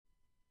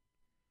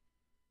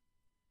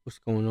What's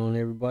going on,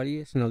 everybody?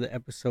 It's another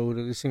episode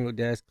of the Single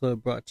Dads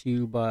Club brought to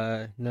you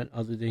by none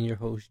other than your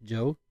host,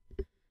 Joe.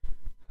 I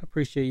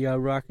appreciate y'all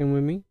rocking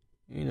with me,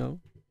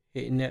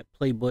 hitting that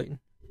play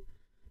button,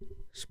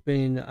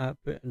 spinning the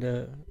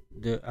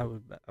iPad, I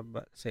was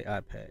about to say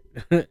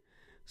iPad,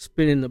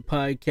 spinning the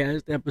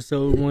podcast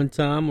episode one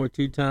time or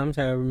two times,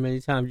 however many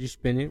times you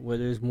spin it,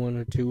 whether it's one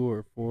or two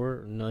or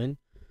four or none,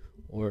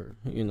 or,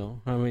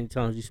 how many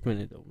times you spin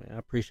it, though, man. I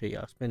appreciate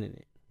y'all spinning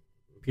it,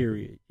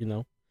 period.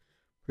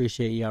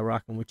 Appreciate y'all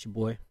rocking with your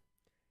boy.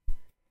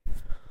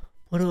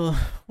 But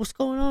what's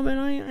going on, man?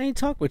 I ain't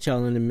talked with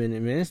y'all in a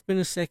minute, man. It's been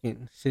a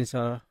second since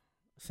I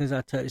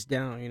touched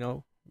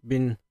down.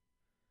 Been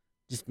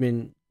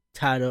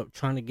tied up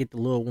trying to get the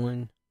little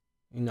one,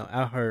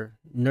 out her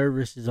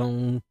nervous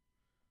zone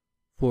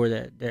for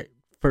that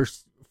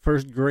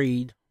first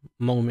grade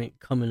moment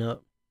coming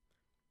up.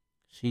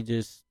 She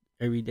just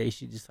every day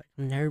she just like,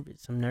 I'm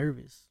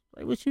nervous.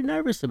 Like, what you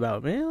nervous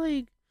about, man?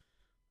 Like,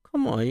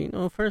 come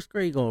on, first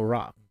grade gonna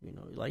rock.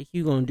 Like,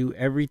 you gonna do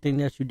everything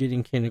that you did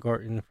in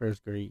kindergarten in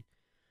first grade,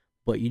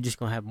 but you just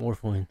gonna have more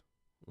fun.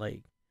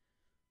 Like,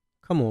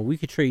 come on, we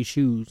could trade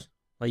shoes.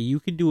 Like, you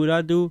could do what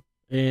I do,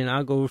 and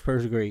I'll go with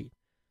first grade.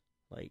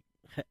 Like,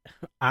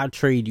 I'll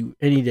trade you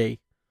any day.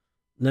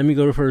 Let me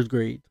go to first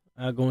grade.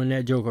 I'll go in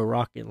that joker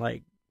rocking,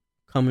 like,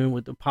 come in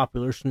with the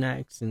popular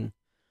snacks and,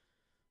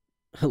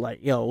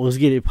 like, yo, let's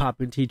get it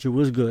popping, teacher.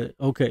 What's good?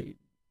 Okay,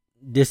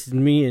 this is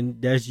me and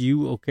that's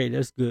you. Okay,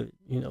 that's good.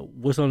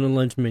 What's on the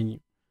lunch menu?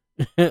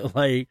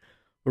 Like,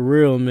 for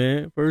real,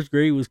 man. First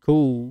grade was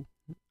cool.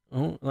 I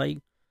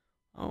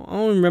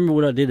don't remember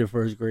what I did in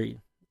first grade.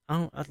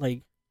 I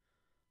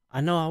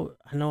know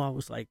I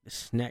was like the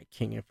snack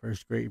king in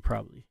first grade,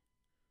 probably.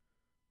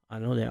 I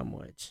know that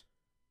much.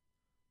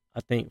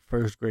 I think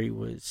first grade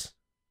was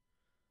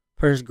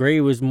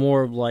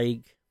more of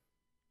like,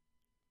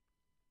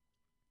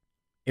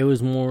 it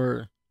was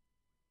more,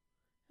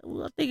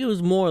 I think it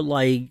was more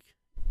like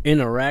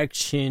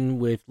interaction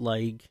with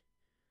like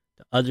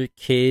the other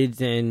kids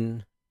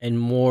and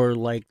more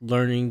like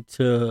learning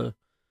to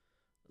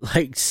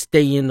like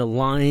stay in the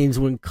lines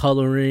when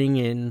coloring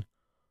and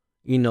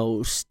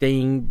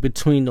staying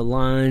between the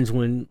lines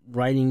when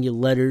writing your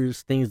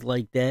letters, things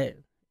like that.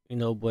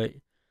 But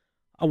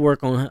I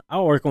work on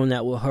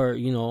that with her,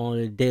 on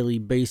a daily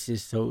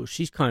basis, so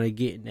she's kind of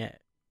getting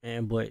that,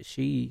 man. But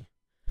she's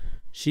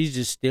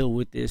just still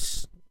with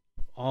this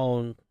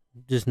all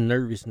just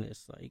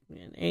nervousness. Like,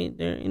 man, ain't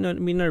there nothing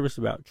to be nervous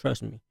about,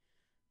 trust me.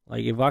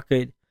 Like, if I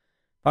could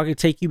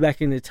take you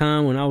back into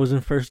time when I was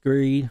in first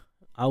grade,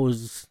 I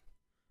was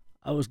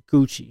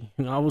Gucci.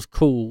 I was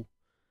cool.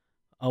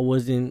 I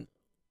wasn't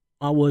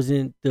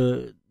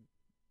the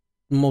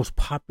most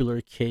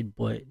popular kid,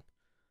 but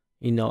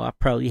I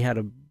probably had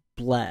a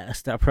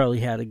blast. I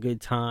probably had a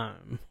good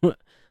time.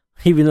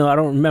 Even though I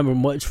don't remember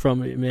much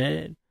from it,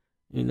 man.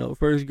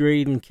 First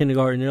grade and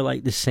kindergarten, they're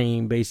like the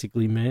same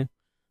basically, man.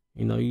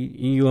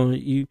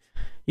 You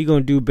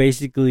gonna do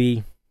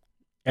basically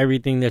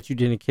everything that you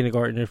did in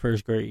kindergarten and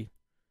first grade,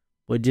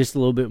 but just a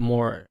little bit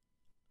more,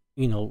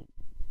 you know,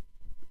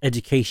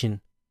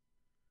 education,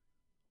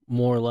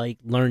 more like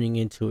learning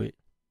into it.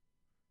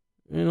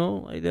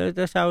 Like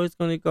that's how it's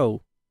gonna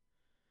go.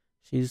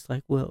 She's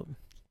like, well,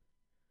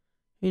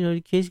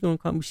 the kid's gonna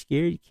call me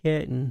scaredy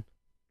cat, and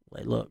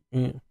like, look,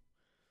 I'm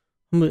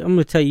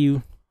gonna tell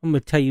you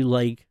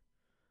like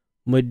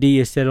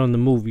Medea said on the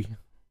movie.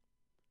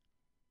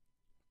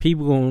 They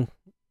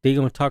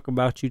gonna talk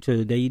about you till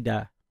the day you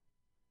die.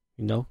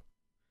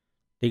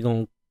 They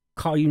gonna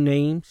call you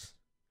names.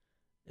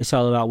 It's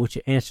all about what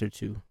you answer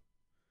to.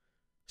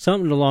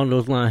 Something along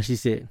those lines, she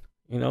said.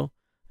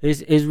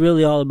 It's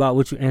really all about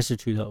what you answer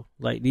to, though.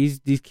 Like these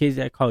kids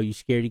that call you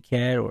scaredy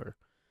cat or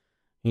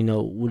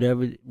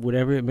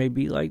whatever it may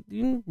be, like,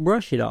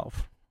 brush it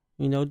off.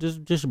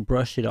 Just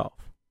brush it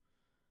off.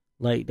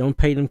 Like, don't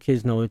pay them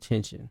kids no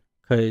attention,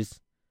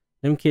 cause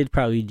them kids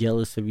probably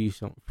jealous of you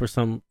for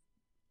some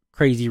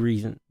crazy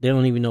reason. They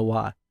don't even know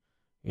why,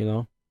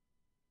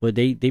 but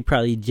they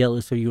probably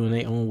jealous of you in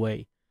their own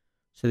way.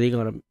 So they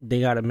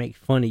gotta make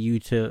fun of you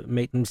to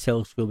make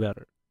themselves feel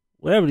better,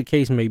 whatever the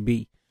case may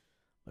be.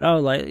 But I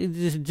was like,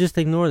 just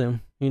ignore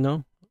them.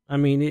 I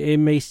mean, it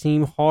may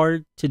seem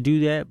hard to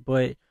do that,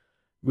 but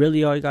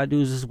really all you gotta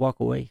do is just walk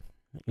away.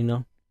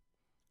 And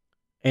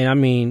I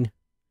mean,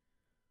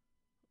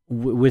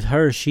 with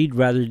her, she'd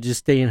rather just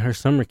stay in her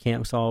summer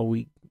camps all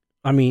week.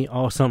 I mean,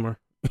 all summer.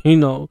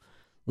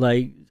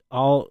 Like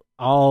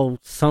all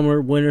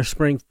summer, winter,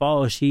 spring,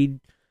 fall. She'd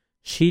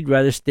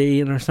rather stay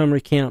in her summer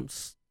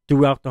camps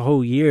throughout the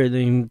whole year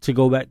than to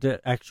go back to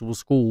actual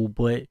school.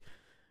 But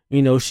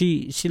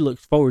she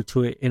looks forward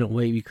to it in a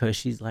way, because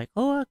she's like,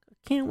 oh, I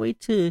can't wait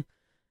to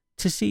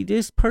see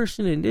this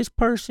person and this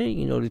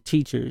person. The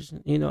teachers.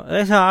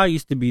 That's how I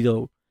used to be,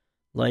 though.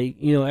 Like,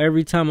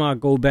 every time I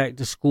go back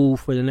to school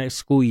for the next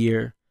school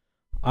year,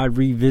 I'd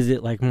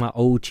revisit like my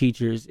old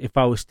teachers if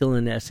I was still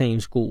in that same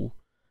school.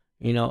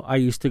 I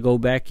used to go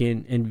back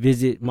and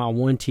visit my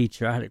one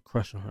teacher. I had a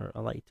crush on her. I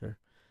liked her.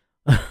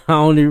 I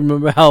don't even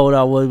remember how old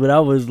I was, but I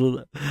was a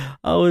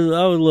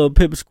little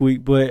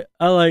pipsqueak. But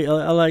I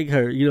like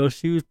her.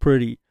 She was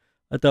pretty.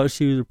 I thought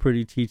she was a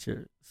pretty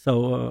teacher.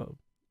 So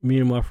me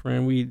and my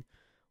friend, we'd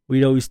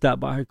always stop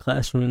by her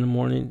classroom in the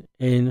morning,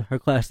 and her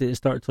class didn't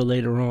start till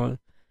later on.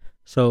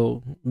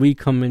 So we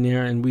come in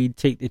there and we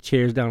take the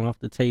chairs down off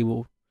the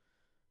table.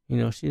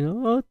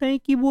 Oh,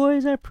 thank you,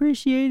 boys, I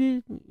appreciate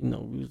it.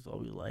 We was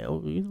always like,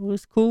 oh,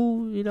 it's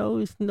cool.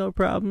 It's no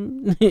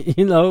problem.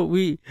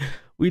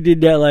 We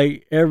did that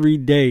like every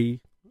day.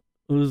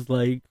 It was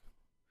like,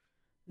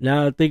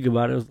 now I think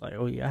about it, it was like,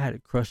 oh yeah, I had a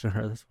crush on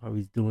her. That's why we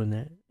was doing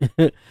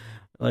that.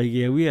 Like,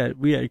 yeah, we had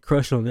a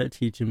crush on that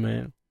teacher,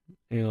 man.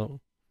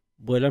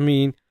 But I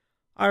mean,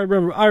 I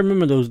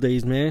remember those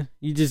days, man.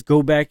 You just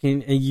go back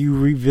and you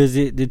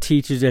revisit the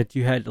teachers that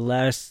you had the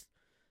last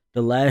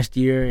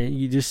year, and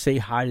you just say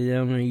hi to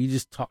them, and you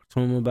just talk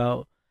to them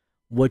about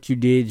what you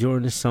did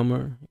during the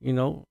summer.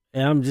 And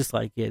I'm just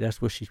like, yeah,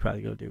 that's what she's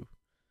probably gonna do.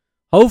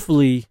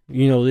 Hopefully,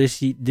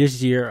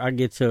 this year I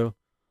get to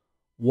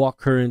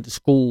walk her into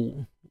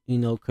school.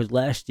 Because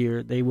last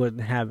year they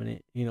wasn't having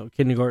it.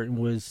 Kindergarten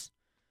was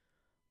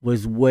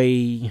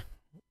way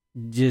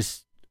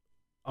just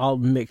all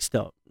mixed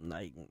up.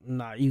 Like,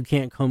 nah, you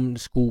can't come to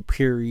school.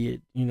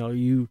 Period.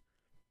 You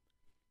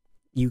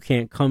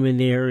can't come in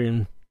there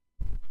and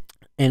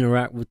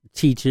interact with the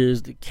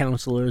teachers, the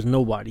counselors,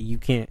 nobody. You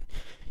can't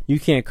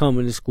come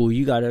into school.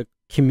 You gotta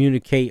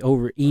communicate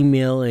over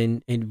email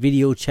and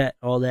video chat,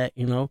 all that.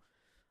 I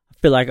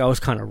feel like I was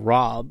kind of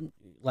robbed.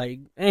 Like,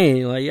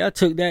 hey, like I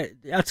took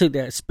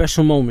that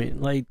special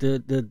moment, like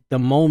the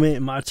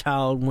moment my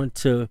child went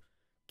to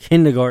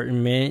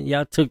kindergarten, man.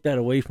 Y'all took that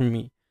away from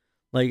me.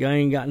 Like, I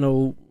ain't got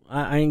no,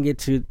 I ain't get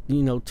to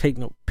take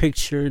no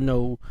picture,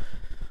 no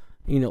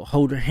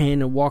hold her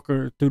hand and walk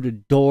her through the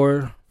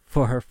door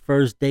for her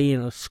first day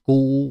in a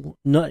school.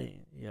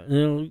 Nothing,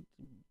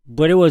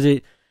 But it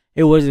wasn't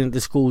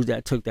the schools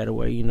that took that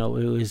away. It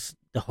was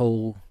the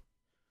whole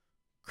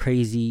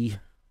crazy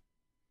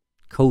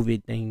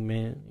COVID thing,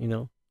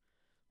 man.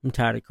 I'm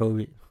tired of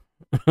COVID.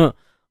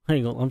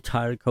 I'm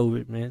tired of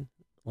COVID, man.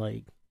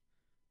 Like,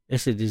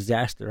 it's a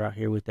disaster out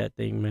here with that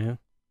thing, man.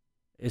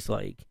 It's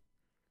like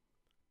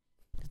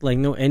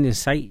no end in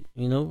sight.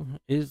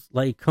 It's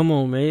like, come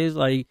on,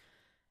 man.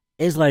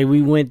 It's like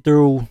we went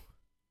through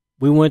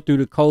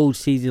the cold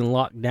season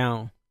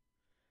lockdown,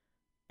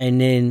 and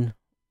then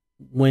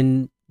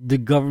when the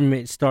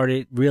government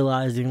started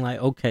realizing, like,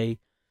 okay,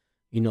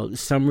 the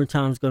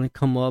summertime's gonna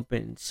come up,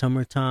 and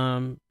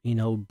summertime,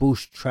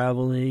 boosts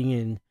traveling,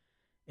 and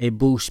it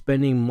boosts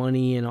spending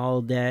money and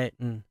all that,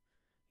 and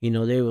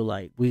they were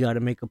like, we got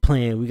to make a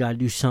plan, we got to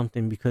do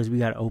something, because we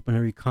got to open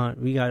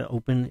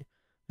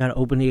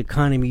the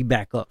economy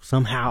back up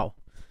somehow.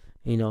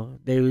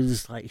 They was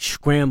just like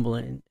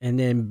scrambling, and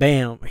then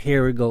bam,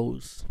 here it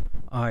goes.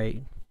 All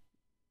right,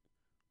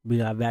 we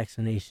got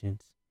vaccinations,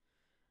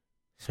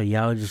 so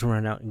y'all just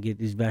run out and get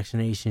these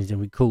vaccinations, and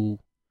we cool.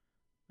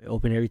 We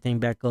open everything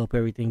back up,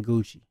 everything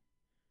Gucci.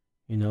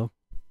 And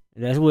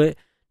that's what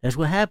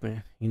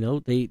happened.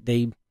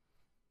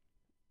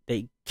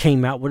 They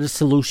came out with a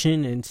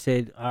solution and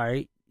said, all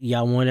right,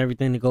 y'all want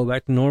everything to go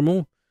back to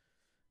normal?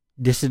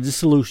 This is the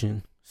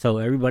solution. So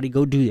everybody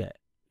go do that.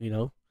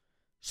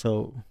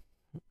 So,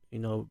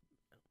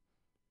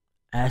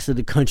 after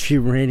the country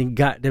ran and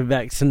got the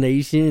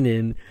vaccination,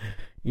 and,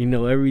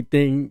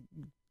 everything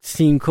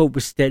seemed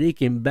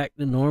copacetic and back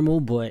to normal.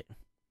 But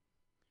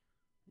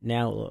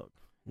now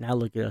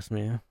look at us,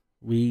 man.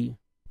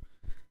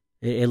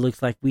 It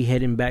looks like we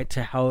heading back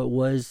to how it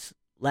was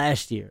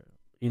last year,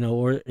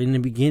 or in the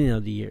beginning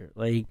of the year.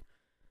 Like,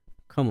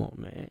 come on,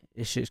 man.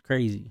 It's just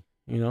crazy,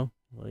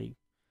 Like,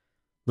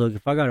 look,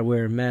 if I gotta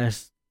wear a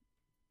mask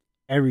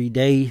every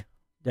day,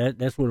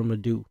 that's what I'm gonna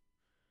do.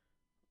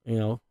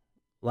 A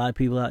lot of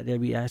people out there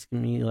be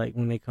asking me, like,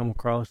 when they come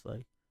across,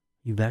 like,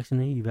 you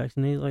vaccinated? You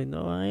vaccinated? Like,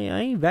 no, I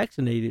ain't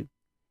vaccinated.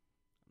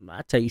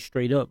 I tell you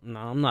straight up, no,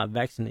 I'm not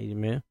vaccinated,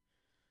 man.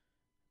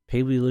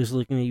 People just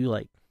looking at you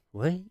like,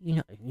 what?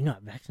 You're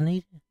not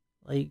vaccinated?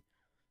 Like,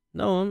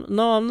 no,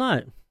 I'm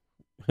not.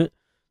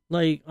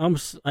 Like,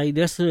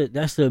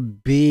 that's a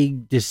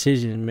big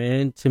decision,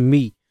 man, to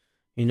me.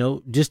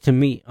 Just to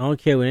me. I don't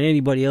care what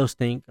anybody else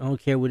think. I don't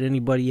care what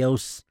anybody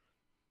else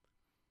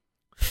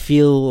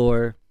feel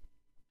or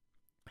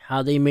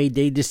how they made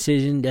their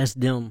decision. That's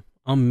them.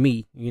 I'm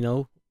me.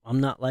 I'm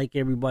not like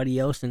everybody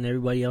else, and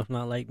everybody else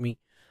not like me.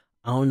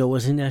 I don't know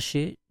what's in that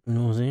shit. You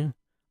know what I'm saying?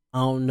 I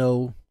don't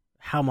know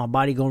how my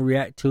body gonna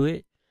react to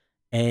it,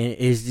 and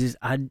it's just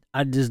I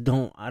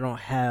don't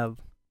have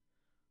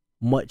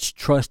much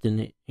trust in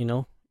it.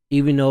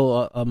 Even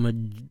though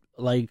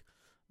like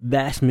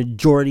vast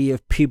majority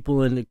of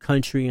people in the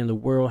country and the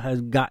world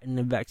has gotten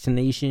the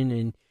vaccination,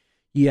 and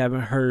you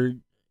haven't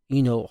heard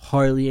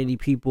hardly any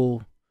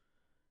people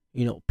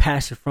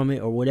pass it from it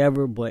or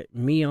whatever. But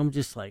me, I'm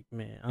just like,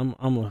 man,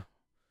 I'm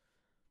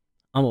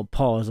a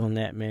pause on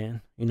that,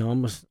 man.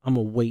 I'm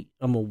a wait.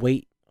 I'm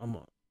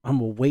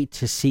a wait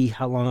to see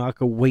how long I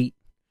could wait.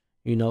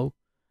 And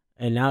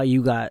now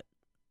you got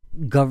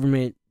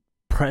government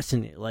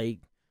precedent. Like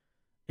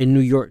in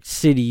New York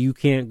City, you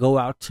can't go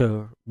out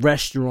to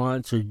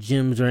restaurants or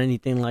gyms or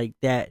anything like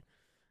that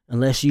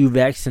unless you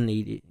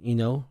vaccinated, you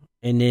know.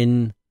 And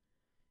then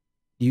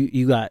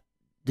you got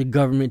the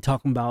government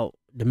talking about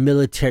the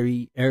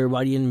military.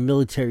 Everybody in the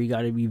military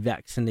got to be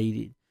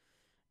vaccinated.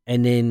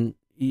 And then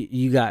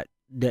you got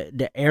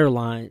the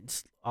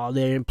airlines, all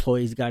their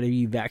employees got to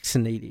be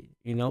vaccinated.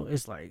 You know,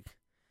 it's like,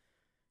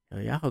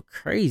 y'all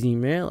crazy,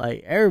 man.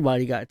 Like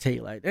everybody got to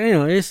take, like,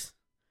 damn, it's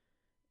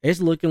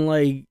looking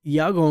like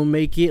y'all gonna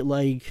make it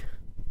like,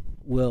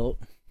 well,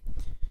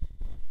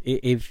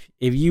 if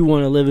you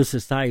want to live in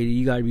society,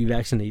 you got to be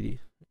vaccinated.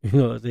 You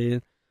know what I'm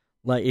saying?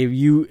 Like if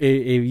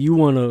you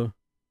wanna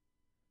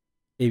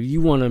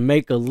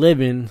make a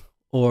living,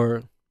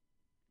 or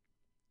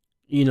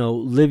you know,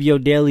 live your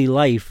daily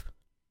life,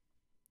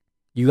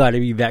 you got to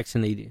be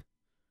vaccinated.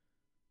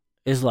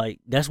 It's like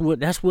that's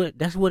what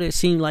it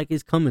seemed like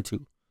it's coming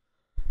to.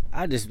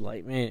 I just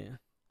like, man,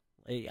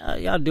 like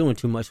y'all doing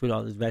too much with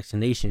all this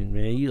vaccination,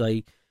 man.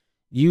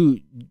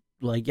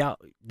 Y'all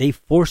they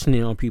forcing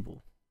it on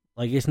people.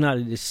 Like it's not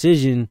a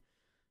decision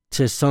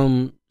to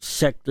some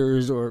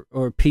sectors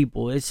or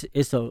people. It's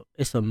a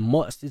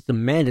must. It's a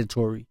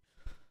mandatory.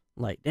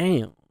 Like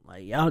damn,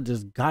 like y'all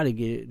just gotta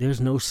get it. There's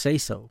no say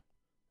so.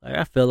 Like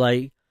I feel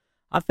like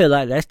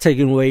that's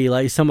taking away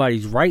like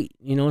somebody's right.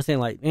 You know what I'm saying?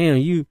 Like damn,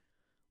 you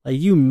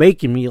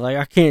making me, like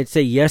I can't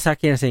say yes, I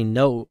can't say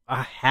no.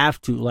 I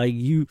have to. Like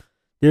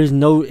there's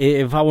no,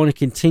 if I want to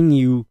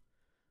continue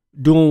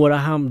doing what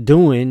I'm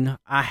doing,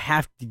 I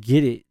have to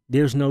get it.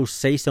 There's no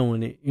say so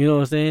in it. You know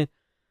what I'm saying?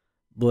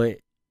 But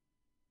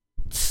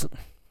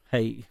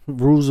hey,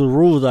 rules are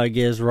rules, I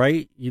guess,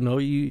 right? You know,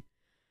 you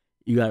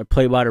got to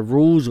play by the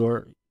rules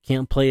or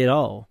can't play at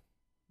all.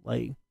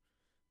 Like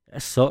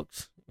that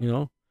sucks. You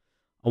know,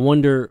 I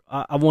wonder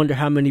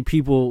how many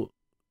people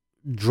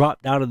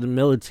dropped out of the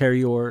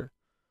military or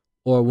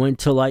went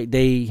to like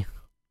they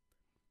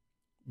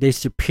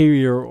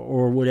superior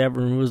or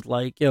whatever and was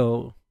like,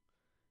 yo,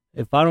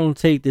 if I don't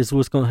take this,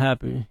 what's gonna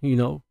happen? You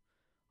know,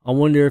 I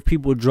wonder if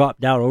people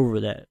dropped out over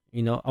that.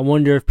 You know, I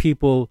wonder if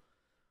people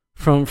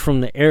from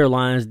the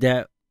airlines,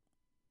 that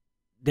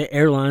the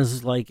airlines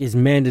is like, it's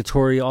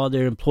mandatory, all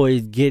their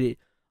employees get it.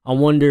 I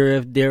wonder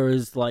if there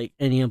is like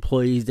any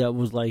employees that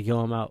was like, yo,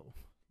 I'm out.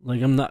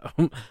 Like I'm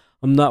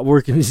not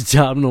working this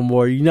job no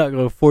more. You're not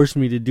gonna force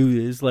me to do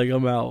this. Like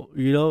I'm out.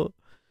 You know,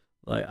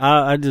 like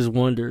I just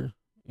wonder.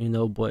 You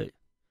know, but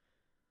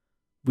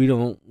we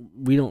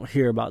don't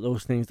hear about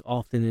those things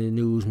often in the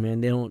news,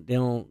 man.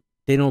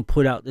 They don't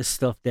put out this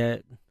stuff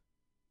that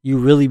you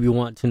really be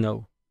want to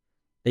know.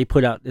 They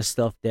put out this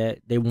stuff that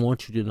they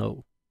want you to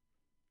know.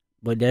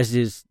 But that's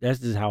just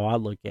how I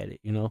look at it,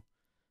 you know?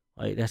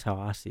 Like that's how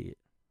I see it.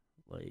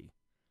 Like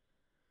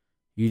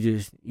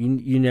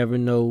you never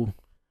know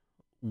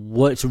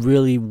what's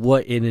really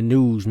what in the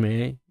news,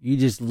 man. You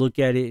just look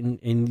at it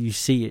and you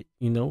see it,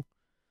 you know?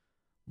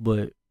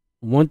 But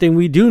one thing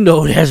we do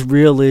know that's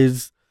real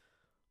is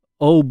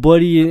old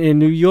buddy in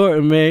New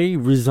York, man, he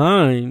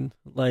resigned.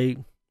 Like,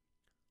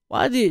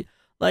 why did,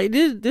 like,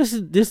 this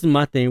is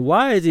my thing.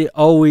 Why is it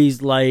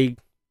always like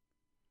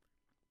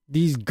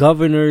these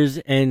governors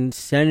and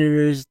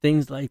senators,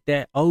 things like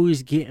that,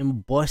 always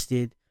getting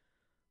busted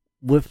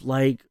with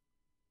like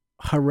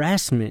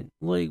harassment?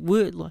 Like,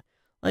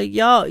 like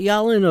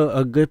y'all in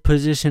a good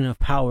position of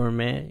power,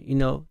 man. You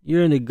know,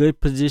 you're in a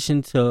good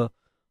position to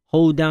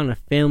hold down a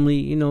family,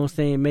 you know what I'm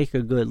saying, make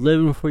a good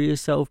living for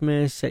yourself,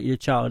 man, set your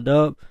child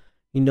up,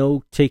 you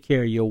know, take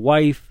care of your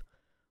wife.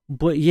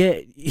 But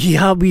yet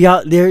y'all be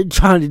out there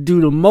trying to do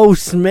the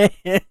most, man.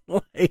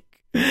 like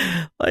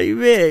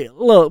man,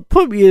 look,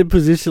 put me in a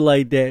position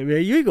like that,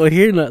 man. You ain't gonna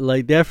hear nothing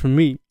like that from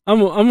me. I'm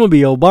gonna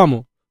be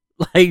Obama.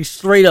 Like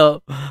straight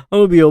up. I'm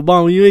gonna be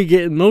Obama. You ain't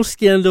getting no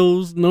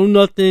scandals, no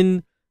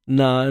nothing.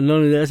 Nah,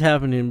 none of that's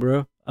happening,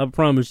 bro. I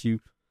promise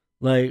you.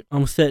 Like,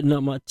 I'm setting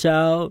up my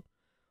child.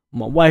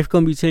 My wife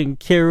gonna be taken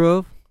care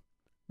of.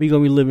 We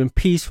gonna be living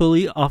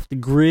peacefully off the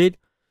grid.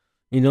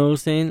 You know what I'm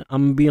saying?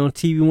 I'm gonna be on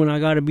TV when I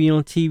gotta be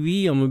on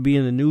TV. I'm gonna be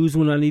in the news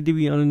when I need to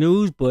be on the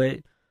news.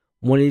 But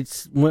when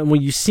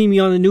you see me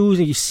on the news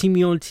and you see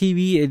me on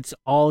TV, it's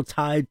all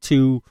tied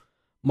to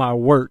my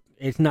work.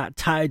 It's not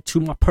tied to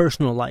my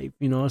personal life.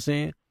 You know what I'm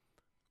saying?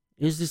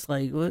 It's just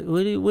like,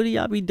 what do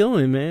y'all be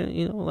doing, man?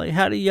 You know, like,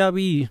 how do y'all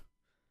be,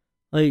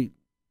 like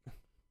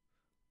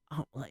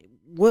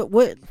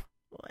what?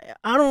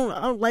 I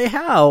don't like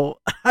how.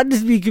 I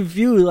just be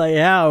confused, like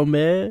how,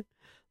 man,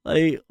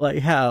 like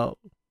how,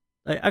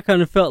 like I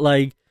kind of felt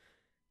like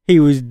he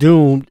was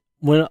doomed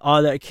when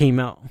all that came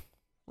out.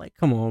 Like,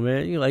 come on,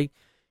 man, you like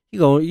you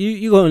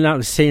going down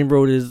the same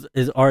road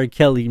as R.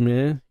 Kelly,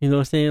 man. You know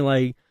what I'm saying?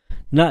 Like,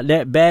 not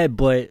that bad,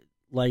 but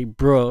like,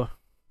 bruh,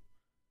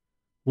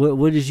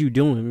 what is you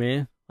doing,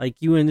 man? Like,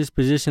 you in this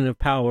position of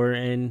power,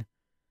 and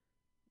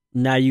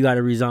now you got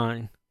to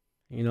resign.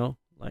 You know,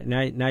 like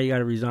now you got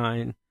to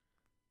resign.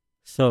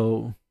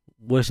 So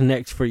what's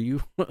next for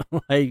you?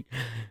 Like,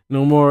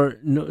 no more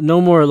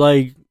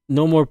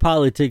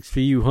politics for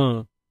you,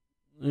 huh?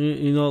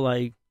 You know,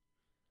 like,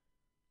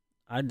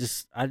 I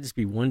just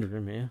be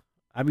wondering, man.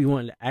 I be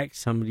wanting to ask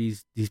some of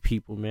these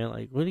people, man.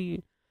 Like, what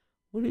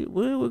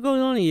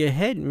goes on in your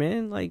head,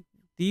 man? Like,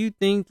 do you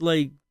think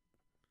like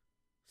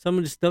some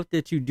of the stuff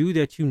that you do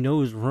that you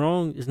know is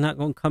wrong is not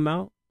gonna come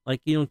out?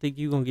 Like, you don't think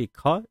you're gonna get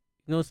caught?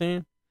 You know what I'm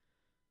saying?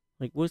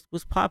 Like,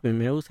 what's popping,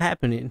 man? What's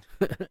happening?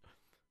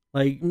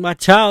 Like my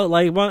child,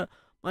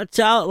 my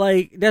child,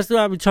 like that's what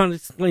I've been trying to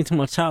explain to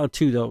my child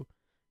too, though.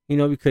 You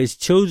know, because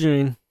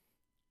children,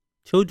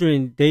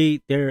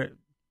 they're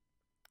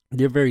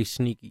very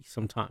sneaky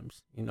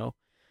sometimes. You know,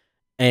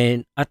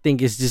 and I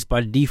think it's just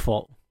by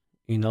default.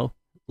 You know,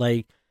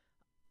 like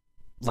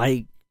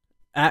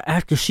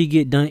after she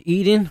get done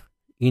eating,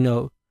 you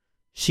know,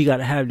 she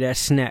gotta have that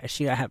snack.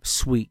 She gotta have a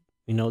sweet.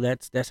 You know,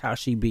 that's how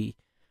she be.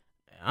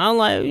 I'm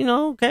like, you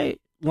know, okay,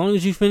 as long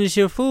as you finish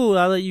your food,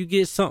 I'll let you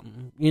get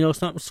something, you know,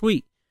 something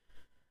sweet.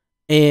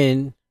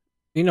 And,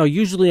 you know,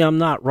 usually I'm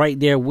not right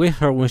there with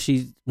her when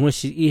she's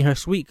eating her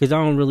sweet, because I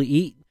don't really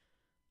eat.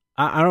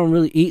 I don't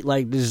really eat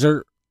like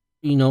dessert,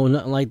 you know,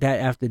 nothing like that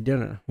after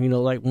dinner. You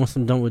know, like once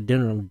I'm done with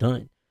dinner, I'm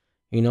done.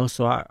 You know,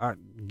 so I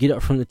get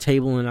up from the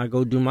table and I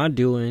go do my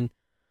doing.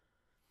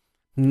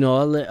 You know,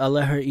 I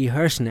let her eat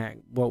her snack.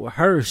 But with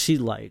her, she's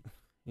like,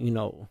 you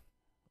know,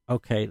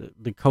 okay,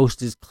 the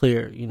coast is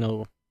clear. You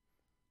know,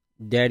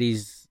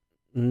 Daddy's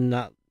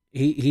not.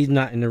 He's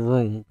not in the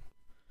room,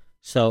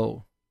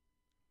 so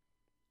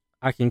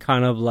I can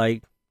kind of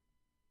like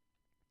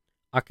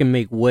I can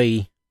make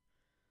way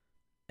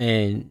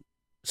and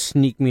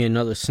sneak me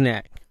another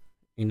snack.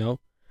 You know,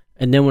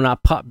 and then when I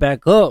pop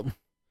back up,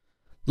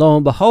 lo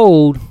and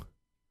behold,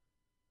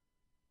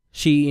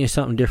 she eating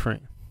something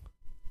different.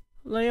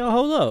 Like, yo,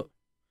 hold up.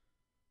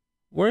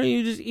 Weren't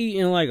you just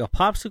eating like a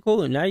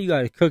popsicle and now you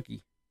got a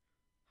cookie?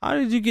 How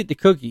did you get the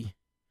cookie?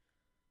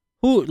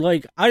 Who,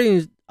 like, I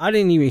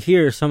didn't even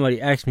hear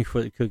somebody ask me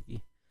for the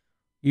cookie.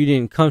 You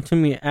didn't come to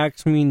me and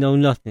ask me, no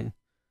nothing.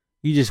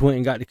 You just went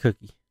and got the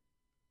cookie.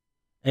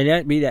 And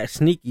that be that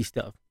sneaky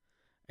stuff.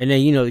 And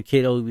then, you know, the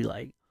kid will be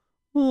like,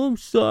 oh, I'm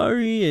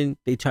sorry. And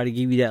they try to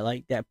give you that,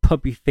 like, that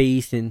puppy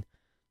face and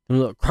them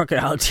little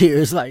crocodile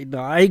tears. Like, no,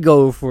 I ain't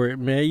going for it,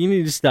 man. You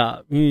need to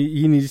stop.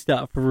 You need to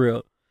stop for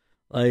real.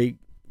 Like,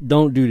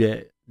 don't do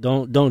that.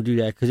 Don't do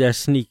that, because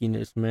that's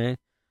sneakiness, man.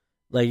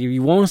 Like, if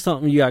you want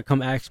something, you gotta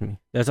come ask me.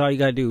 That's all you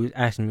gotta do is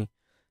ask me.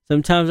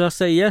 Sometimes I'll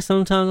say yes,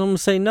 sometimes I'm gonna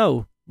say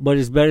no. But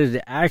it's better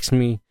to ask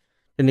me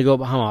than to go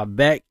behind my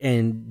back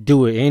and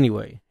do it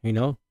anyway, you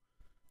know?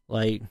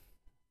 Like,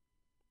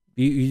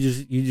 you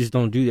just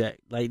don't do that.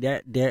 Like,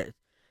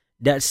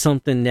 that's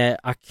something that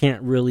I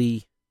can't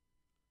really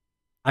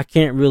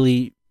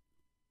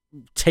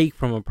take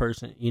from a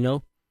person, you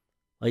know?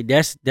 Like,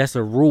 that's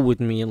a rule with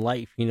me in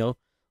life, you know?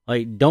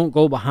 Like, don't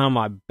go behind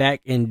my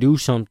back and do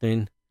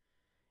something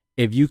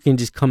if you can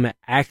just come and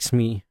ask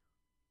me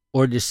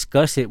or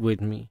discuss it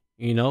with me,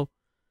 you know?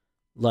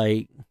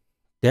 Like,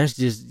 that's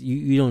just,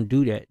 you don't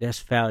do that. That's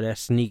foul,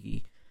 that's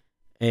sneaky.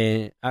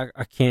 And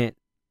I can't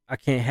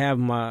have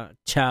my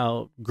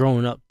child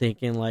growing up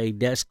thinking like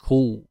that's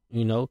cool,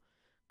 you know?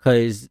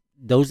 Because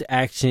those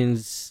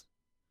actions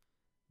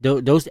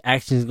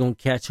gonna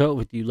catch up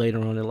with you later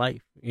on in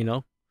life, you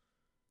know?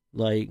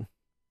 Like,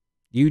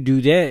 you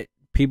do that,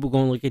 people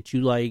gonna look at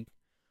you like,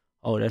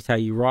 oh, that's how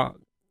you rock.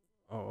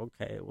 Oh,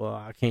 okay. Well,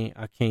 I can't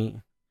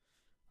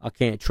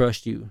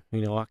trust you.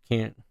 You know, I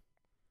can't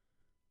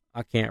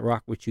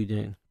rock with you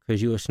then, because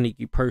you're a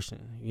sneaky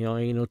person. You know,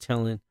 ain't no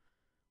telling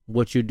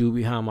what you do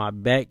behind my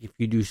back if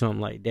you do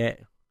something like that.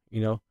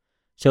 You know,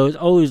 so it's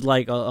always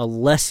like a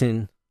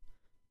lesson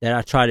that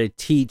I try to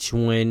teach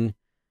when,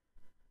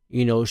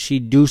 you know, she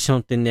do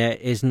something that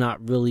is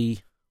not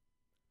really,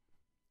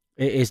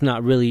 it's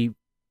not really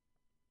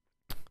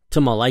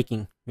to my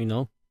liking. You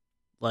know,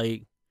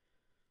 like,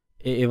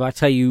 if I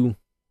tell you,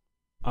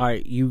 all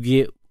right, you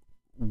get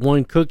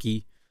one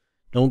cookie,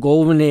 don't go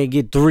over there and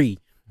get 3,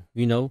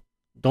 you know?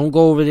 Don't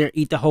go over there and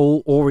eat the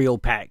whole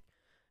Oreo pack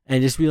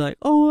and just be like,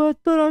 oh, I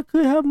thought I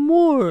could have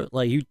more.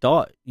 Like,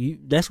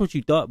 that's what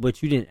you thought,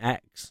 but you didn't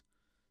ask.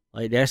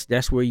 Like,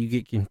 that's where you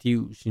get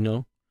confused, you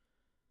know?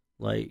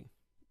 Like,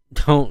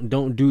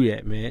 don't do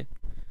that, man.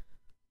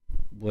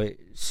 But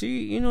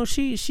she, you know,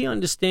 she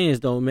understands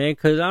though, man,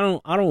 because I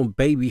don't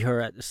baby her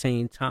at the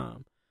same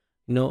time.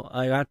 You know,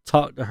 like, I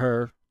talk to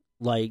her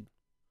like,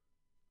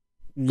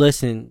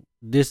 listen,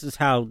 this is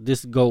how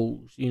this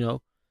goes, you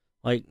know?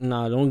 Like,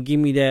 nah, don't give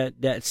me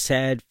that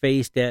sad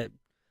face, that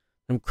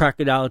them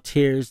crocodile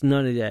tears,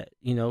 none of that,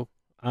 you know?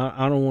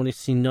 I don't want to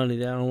see none of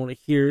that. I don't want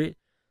to hear it.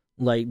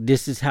 Like,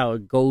 this is how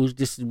it goes.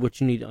 This is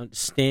what you need to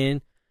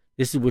understand.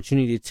 This is what you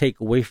need to take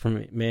away from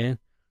it, man.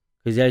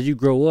 Because as you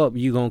grow up,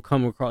 you're going to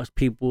come across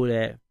people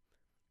that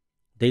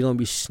they're going to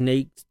be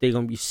snakes, they're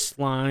going to be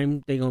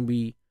slime, they're going to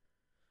be,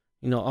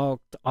 you know,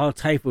 all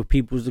type of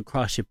peoples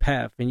across your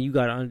path, and you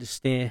gotta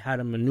understand how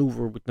to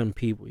maneuver with them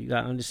people. You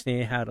gotta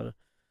understand how to,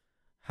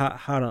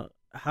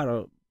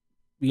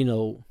 you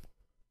know,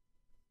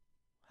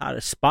 how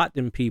to spot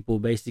them people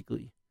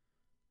basically,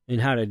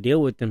 and how to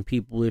deal with them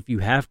people if you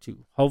have to.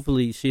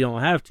 Hopefully, she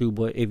don't have to,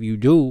 but if you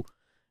do,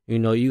 you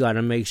know, you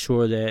gotta make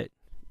sure that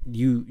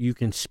you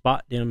can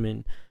spot them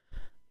and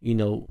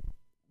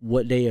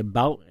what they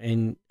about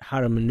and how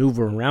to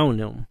maneuver around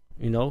them.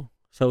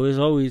 So it's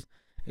always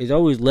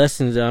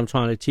lessons that I'm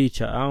trying to teach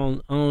her.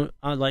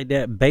 I like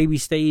that baby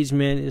stage,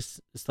 man.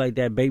 It's like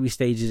that baby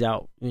stage is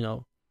out.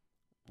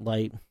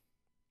 Like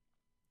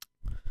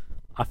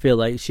I feel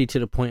like she to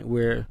the point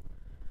where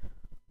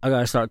I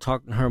gotta start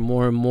talking to her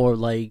more and more,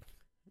 like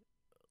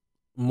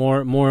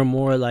more and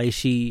more, like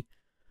she,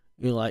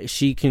 like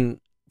she can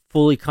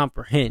fully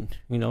comprehend,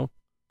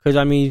 because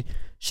I mean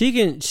she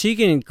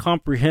can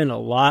comprehend a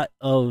lot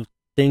of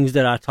things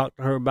that I talk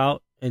to her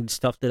about and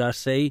stuff that I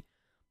say,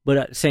 but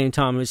at the same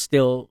time it's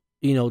still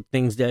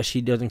things that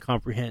she doesn't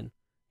comprehend.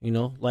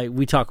 Like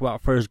we talk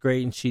about first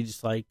grade and she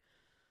just like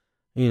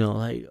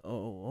like,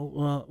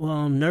 well,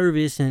 I'm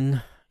nervous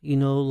and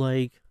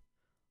like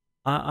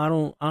I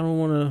don't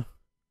want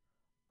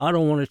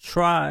to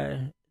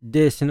try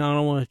this and I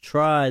don't want to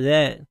try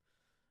that.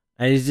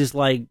 And it's just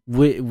like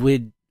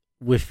with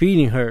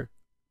feeding her,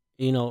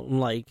 I'm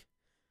like,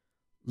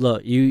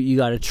 look, you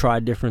got to try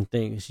different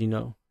things.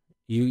 You're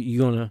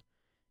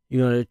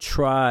gonna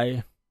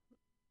try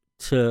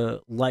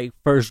to like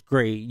first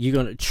grade. You're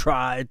gonna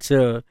try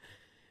to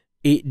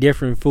eat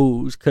different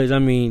foods, because I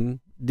mean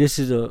this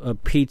is a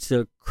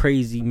pizza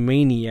crazy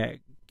maniac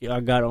I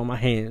got on my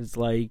hands.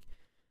 Like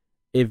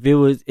if it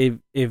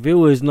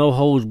was no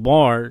holds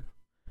barred,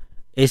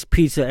 it's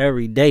pizza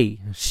every day.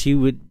 She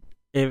would,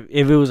 if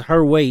it was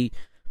her way,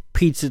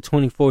 pizza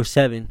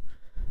 24/7.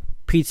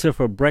 Pizza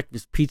for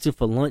breakfast, pizza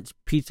for lunch,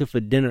 pizza for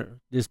dinner.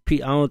 I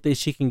don't think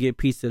she can get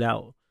pizza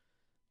out.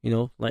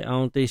 Like I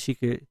don't think she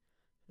could.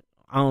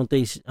 I don't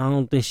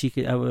think she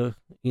could ever,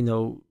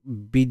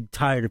 be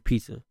tired of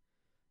pizza.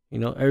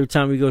 Every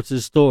time we go to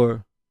the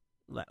store,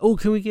 like, oh,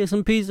 can we get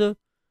some pizza?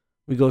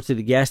 We go to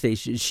the gas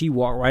station. She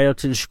walked right up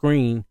to the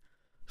screen,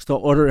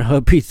 start ordering her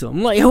pizza.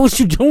 I'm like, what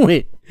you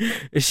doing?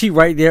 And she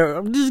right there,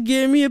 I'm just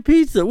getting me a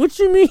pizza. What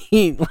you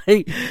mean?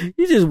 Like,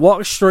 you just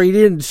walk straight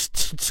in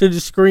to the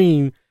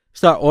screen,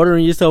 start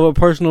ordering yourself a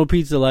personal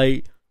pizza.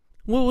 Like,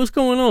 what's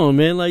going on,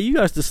 man? Like, you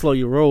got to slow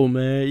your roll,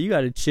 man. You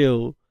got to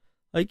chill.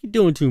 Like, you're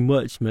doing too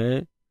much,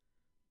 man.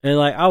 And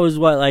like, I was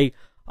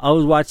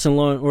watching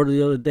Law and Order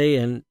the other day,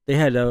 and they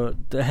had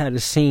a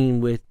scene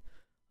with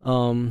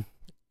one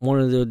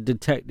of the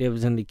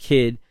detectives and the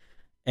kid,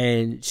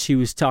 and she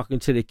was talking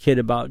to the kid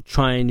about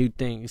trying new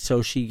things.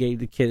 So she gave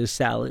the kid a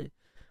salad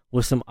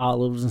with some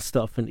olives and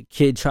stuff, and the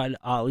kid tried to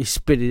ollie,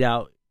 spit it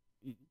out,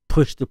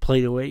 pushed the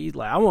plate away. He's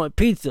like, I want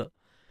pizza.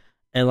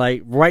 And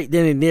like right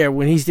then and there,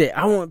 when he said,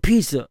 I want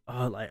pizza,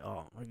 I was like,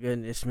 oh my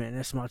goodness, man,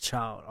 that's my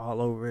child all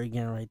over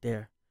again right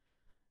there.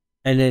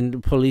 And then the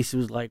police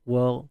was like,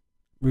 well,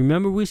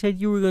 remember we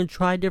said you were going to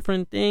try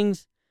different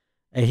things?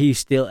 And he's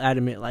still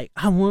adamant, like,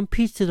 I want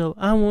pizza though,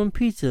 I want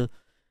pizza.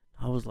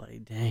 I was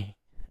like, dang,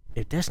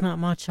 if that's not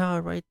my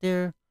child right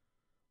there,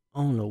 I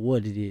don't know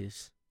what it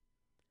is.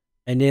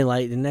 And then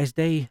like the next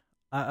day,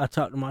 I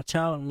talked to my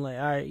child. I'm like,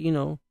 all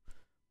right,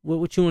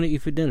 what you want to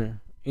eat for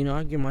dinner?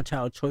 I give my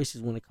child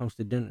choices when it comes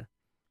to dinner.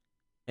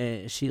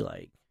 And she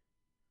like,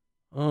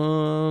 I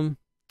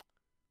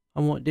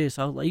want this.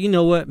 I was like, you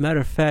know what?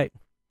 Matter of fact,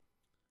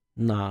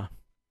 nah,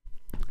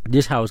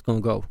 this how it's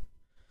gonna go.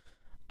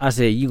 I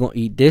said, you gonna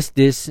eat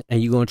this,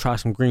 and you gonna try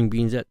some green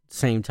beans at the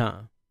same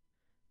time.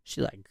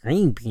 She like,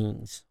 green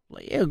beans?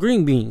 Like, yeah,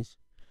 green beans.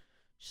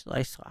 She's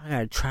like, so I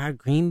gotta try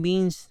green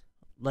beans?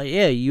 Like,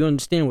 yeah, you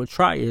understand what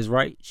try is,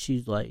 right?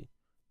 She's like,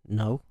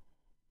 no.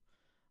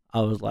 I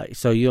was like,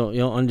 so you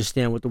don't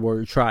understand what the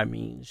word try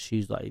means?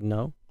 She's like,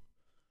 no.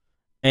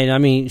 And I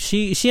mean,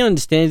 she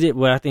understands it,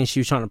 but I think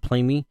she was trying to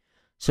play me.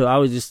 So I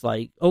was just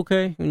like,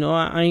 okay,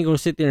 I ain't gonna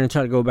sit there and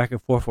try to go back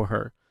and forth with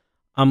her.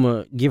 I'm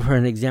gonna give her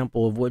an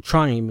example of what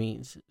trying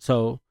means.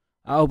 So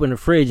I open the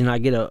fridge and I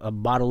get a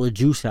bottle of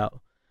juice out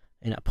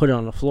and I put it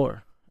on the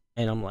floor.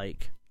 And I'm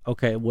like,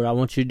 okay, what I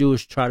want you to do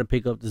is try to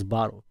pick up this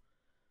bottle.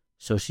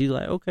 So she's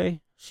like,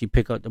 okay. She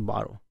picked up the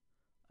bottle.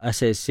 I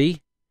said,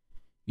 see,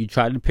 you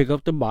tried to pick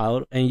up the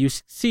bottle and you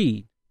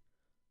succeed.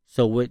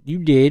 So what you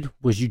did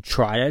was you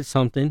tried at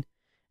something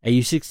and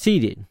you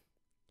succeeded.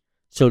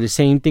 So the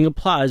same thing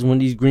applies when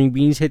these green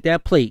beans hit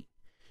that plate.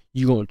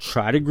 You're going to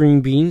try the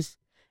green beans.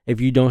 If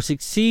you don't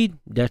succeed,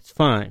 that's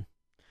fine.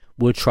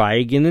 We'll try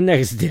again the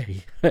next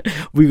day.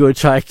 We're going to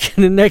try again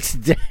the next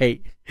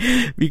day.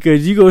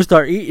 Because you're going to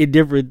start eating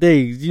different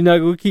things. You're not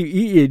going to keep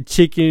eating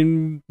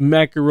chicken,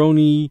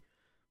 macaroni,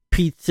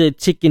 pizza,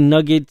 chicken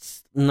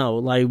nuggets. No,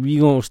 like,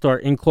 you're going to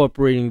start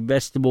incorporating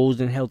vegetables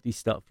and healthy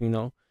stuff,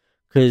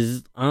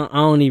 Because I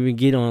don't even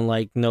get on,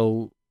 like,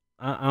 no,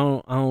 I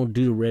don't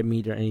do the red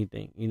meat or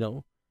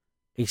anything,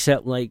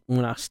 Except, like,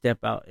 when I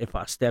step out. If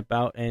I step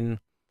out and,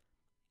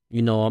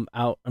 I'm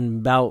out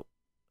and about,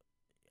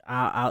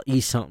 I'll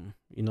eat something,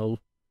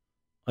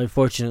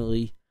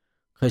 Unfortunately,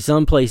 because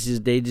some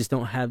places, they just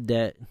don't have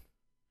that.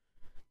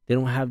 They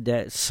don't have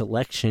that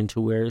selection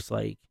to where it's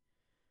like,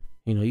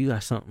 you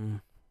got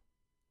something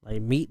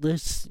like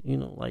meatless,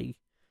 like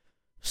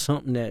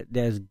something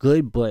that's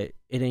good, but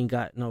it ain't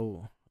got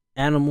no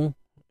animal,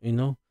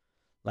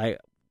 Like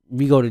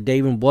we go to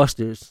Dave and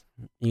Buster's,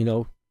 you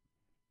know,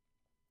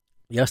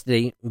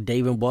 yesterday,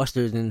 Dave and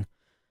Buster's, and,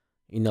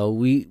 you know,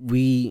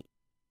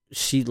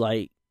 she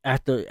like,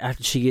 after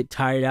she get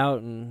tired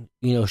out, and,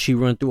 you know, she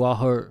run through all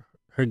her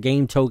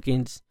game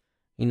tokens,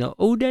 you know,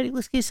 oh, daddy,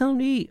 let's get something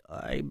to eat.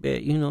 I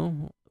bet, you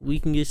know, we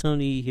can get something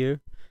to eat here.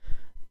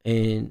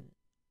 And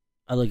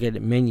I look at the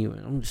menu,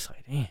 and I'm just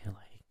like, damn,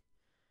 like,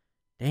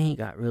 they ain't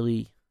got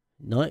really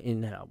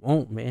nothing that I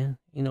want, man.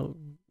 You know,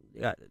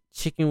 they got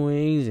chicken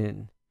wings,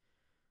 and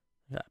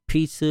got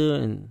pizza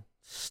and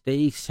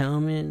steak,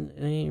 salmon.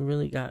 They ain't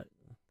really got,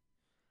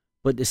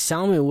 but the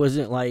salmon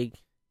wasn't like,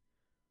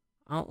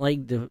 I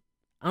don't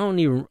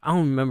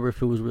remember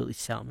if it was really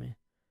salmon,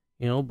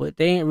 you know, but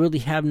they ain't really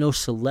have no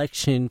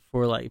selection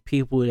for like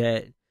people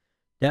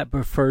that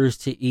prefers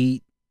to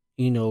eat,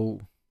 you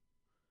know,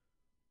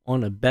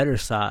 on the better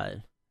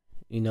side,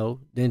 you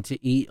know, than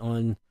to eat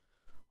on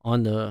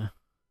the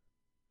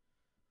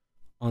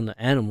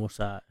animal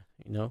side,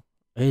 you know.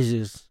 It's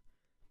just,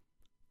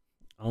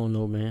 I don't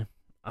know, man.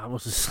 I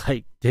was just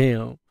like,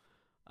 damn.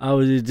 I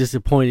was just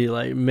disappointed,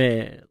 like,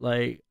 man,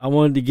 like, I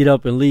wanted to get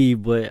up and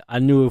leave, but I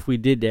knew if we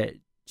did that,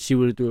 she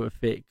would have threw a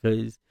fit,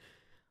 because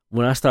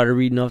when I started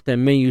reading off that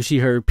menu, she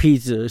heard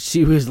pizza.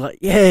 She was like,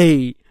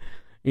 yay,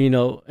 you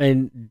know,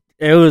 and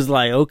it was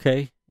like,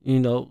 okay, you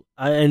know.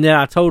 And then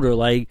I told her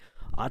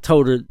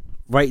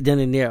right then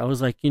and there, I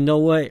was like, you know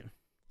what?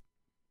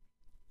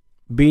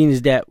 Being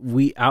is that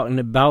we out and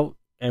about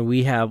and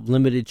we have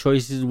limited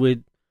choices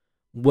with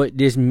what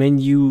this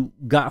menu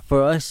got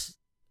for us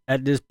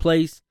at this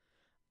place,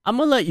 I'm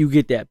gonna let you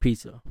get that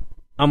pizza.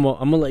 I'm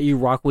gonna let you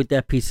rock with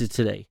that pizza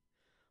today.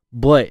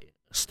 But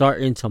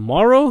starting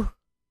tomorrow,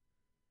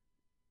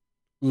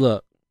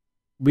 look,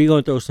 we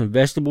gonna throw some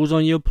vegetables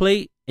on your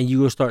plate, and you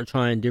gonna start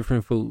trying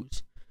different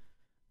foods.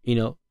 You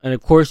know, and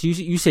of course,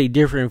 you say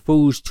different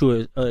foods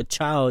to a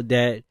child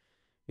that,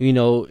 you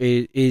know,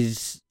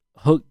 is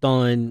hooked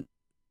on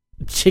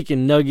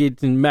chicken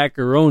nuggets and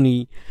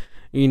macaroni.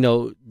 You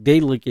know, they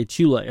look at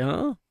you like,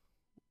 huh?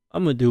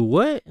 I'm gonna do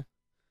what?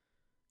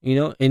 You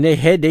know, in their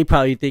head, they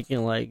probably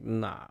thinking like,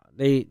 nah,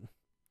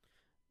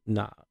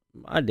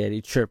 my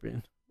daddy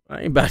tripping. I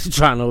ain't about to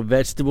try no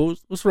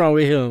vegetables. What's wrong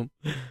with him?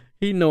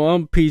 He know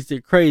I'm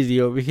pizza crazy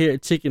over here,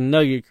 chicken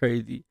nugget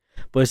crazy.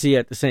 But see,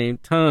 at the same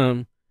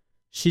time,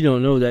 she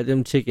don't know that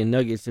them chicken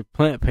nuggets are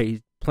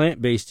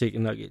plant-based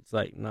chicken nuggets.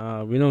 Like,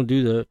 nah, we don't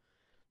do the,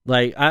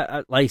 like,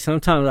 I like,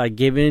 sometimes I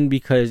give in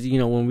because, you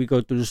know, when we go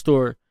through the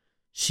store,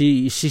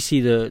 she see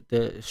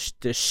the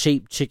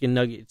shaped chicken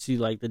nuggets, see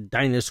like the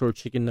dinosaur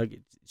chicken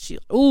nuggets. She,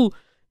 oh,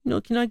 you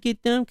know, can I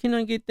get them? Can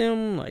I get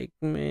them? Like,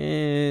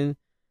 man,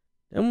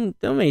 them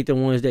ain't the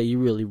ones that you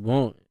really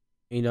want,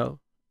 you know.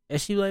 And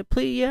she like,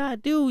 please, yeah, I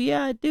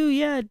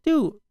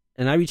do.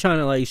 And I be trying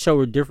to like show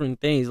her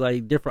different things,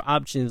 like different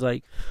options.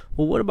 Like,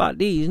 well, what about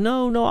these?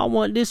 No, I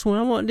want this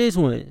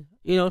one.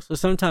 You know, so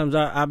sometimes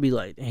I be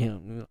like,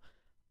 damn, you know,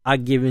 I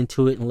give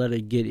into it and let her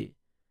get it,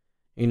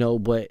 you know.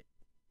 But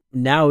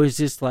now it's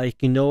just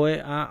like, you know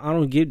what? I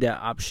don't give that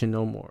option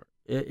no more.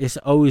 It's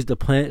always the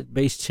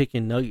plant-based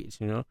chicken nuggets,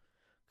 you know.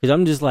 Because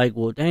I'm just like,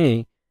 well,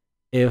 dang,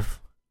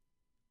 if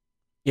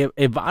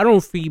I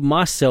don't feed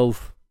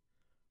myself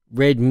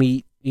red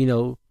meat, you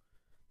know,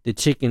 the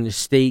chicken, the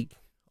steak,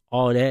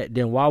 all that,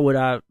 then why would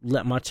I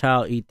let my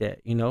child eat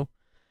that, you know?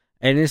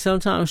 And then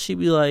sometimes she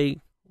be like,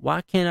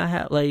 why can't I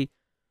have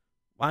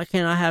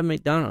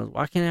McDonald's?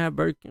 Why can't I have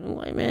Burger King? I'm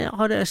like, man,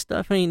 all that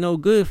stuff ain't no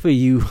good for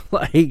you.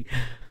 Like,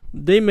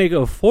 they make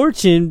a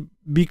fortune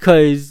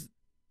because,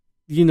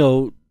 you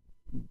know,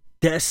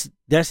 that's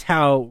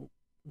how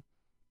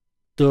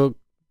the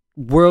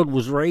world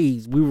was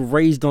raised. We were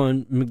raised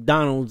on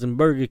McDonald's and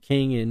Burger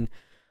King and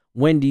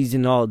Wendy's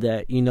and all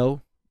that, you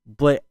know.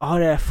 But all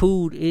that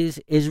food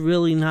is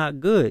really not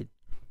good,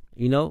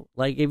 you know.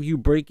 Like, if you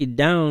break it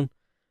down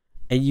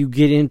and you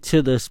get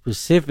into the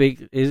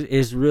specific,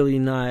 it's really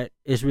not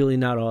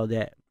all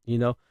that, you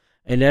know.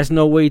 And that's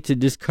no way to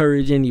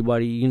discourage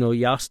anybody, you know.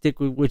 Y'all stick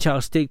with what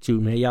y'all stick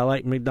to, man. Y'all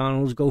like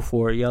McDonald's, go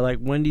for it. Y'all like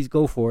Wendy's,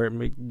 go for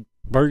it.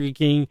 Burger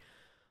King,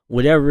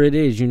 whatever it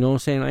is, you know what I'm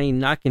saying? I ain't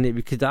knocking it,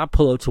 because I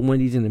pull up to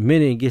Wendy's in a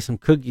minute and get some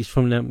cookies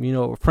from them, you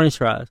know, or French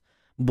fries.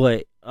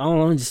 But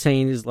all I'm just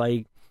saying is,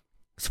 like,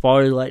 as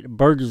far as like the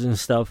burgers and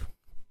stuff,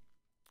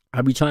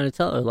 I be trying to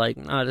tell her, like,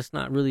 nah, that's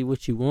not really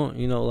what you want,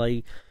 you know.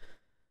 Like,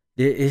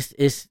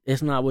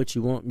 it's not what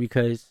you want,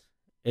 because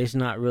it's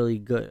not really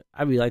good.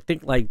 I be like,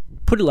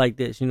 put it like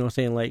this, you know what I'm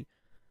saying? Like,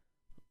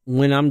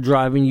 when I'm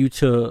driving you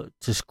to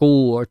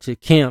school or to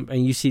camp,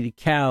 and you see the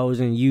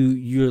cows, and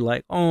you're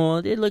like,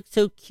 oh, they look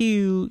so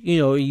cute, you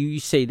know, you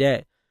say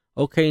that.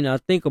 Okay, now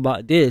think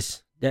about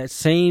this. That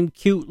same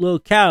cute little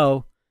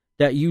cow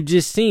that you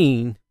just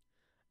seen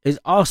is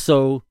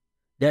also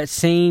that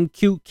same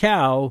cute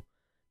cow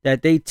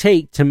that they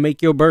take to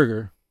make your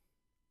burger.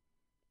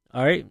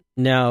 All right.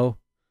 Now,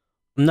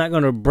 I'm not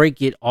going to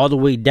break it all the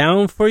way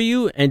down for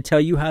you and tell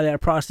you how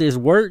that process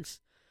works,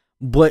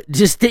 but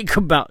just think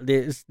about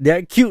this.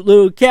 That cute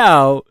little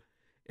cow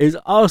is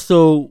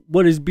also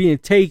what is being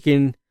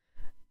taken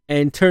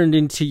and turned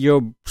into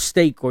your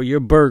steak or your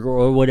burger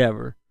or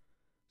whatever.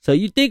 So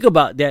you think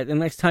about that the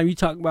next time you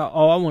talk about,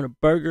 oh, I want a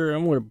burger, I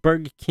want a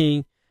Burger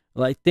King.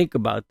 Like, think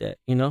about that,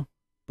 you know.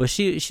 But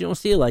she don't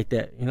see it like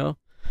that, you know.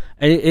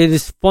 And it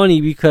is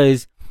funny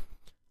because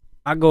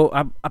I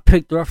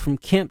picked her up from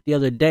camp the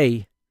other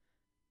day,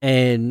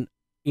 and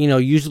you know,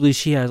 usually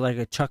she has like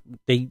a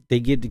they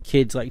give the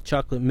kids like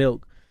chocolate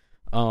milk,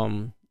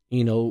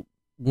 you know,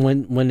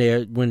 when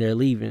they're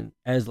leaving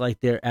as like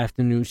their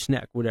afternoon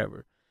snack,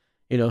 whatever,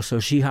 you know. So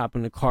she hop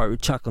in the car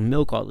with chocolate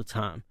milk all the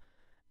time,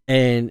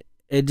 and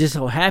it just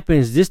so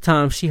happens this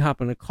time she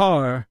hop in the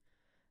car,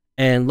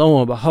 and lo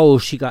and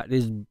behold, she got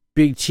this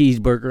big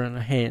cheeseburger in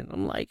her hand.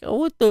 I'm like,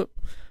 oh,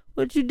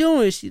 what you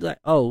doing? She's like,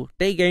 oh,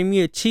 they gave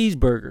me a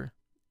cheeseburger.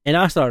 And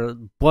I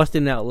started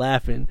busting out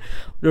laughing.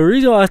 The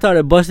reason why I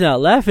started busting out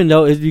laughing,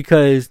 though, is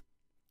because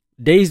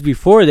days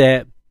before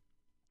that,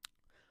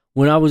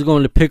 when I was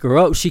going to pick her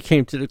up, she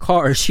came to the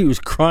car and she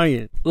was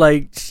crying.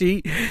 Like,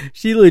 she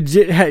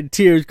legit had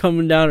tears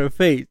coming down her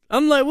face.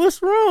 I'm like,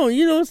 what's wrong?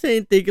 You know what I'm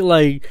saying? Thinking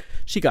like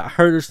she got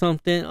hurt or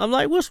something. I'm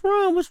like, what's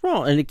wrong? What's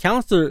wrong? And the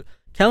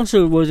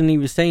counselor wasn't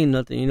even saying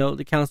nothing, you know.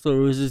 The counselor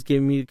was just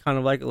giving me kind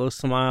of like a little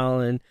smile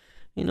and,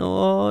 you know,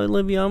 oh,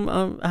 Olivia,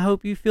 I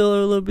hope you feel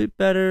a little bit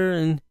better,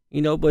 and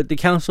you know, but the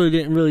counselor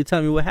didn't really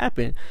tell me what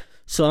happened.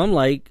 So I'm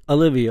like,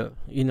 Olivia,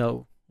 you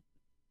know,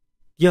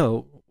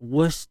 yo,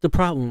 what's the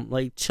problem?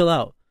 Like, chill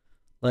out.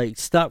 Like,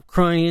 stop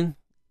crying.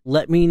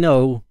 Let me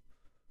know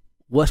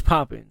what's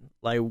popping.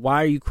 Like,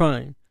 why are you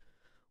crying?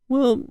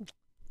 Well,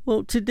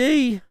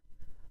 today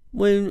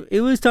when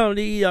it was time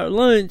to eat our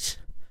lunch,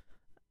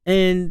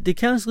 and the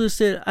counselor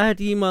said I had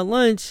to eat my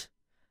lunch,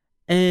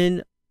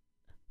 and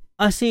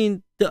I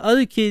seen the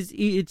other kids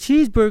eating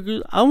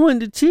cheeseburgers. I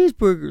wanted the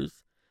cheeseburgers.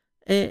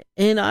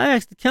 And I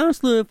asked the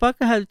counselor if I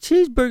could have a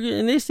cheeseburger,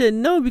 and they said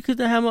no because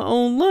I have my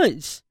own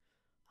lunch.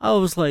 I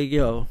was like,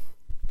 yo,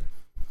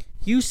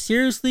 you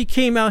seriously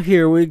came out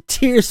here with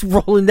tears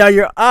rolling down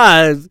your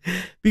eyes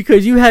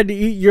because you had to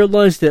eat your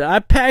lunch that I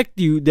packed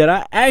you, that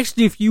I asked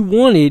you if you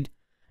wanted,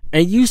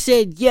 and you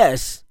said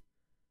yes,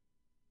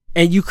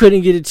 and you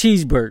couldn't get a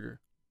cheeseburger.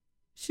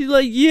 She's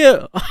like,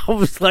 yeah. I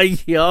was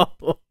like, yo.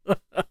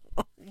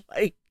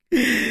 Like,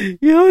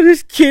 yo,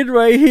 this kid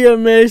right here,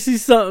 man,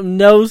 she's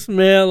something else,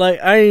 man. Like,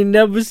 I ain't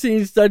never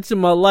seen such in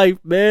my life,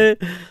 man.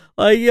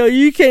 Like, yo,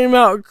 you came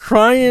out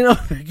crying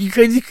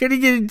because you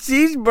couldn't get a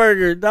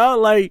cheeseburger, dog.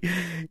 Like,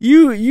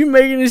 you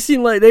making it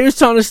seem like they was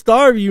trying to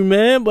starve you,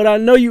 man. But I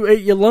know you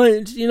ate your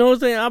lunch. You know what I'm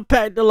saying? I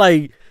packed her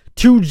like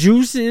 2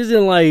 juices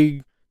and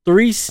like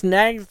 3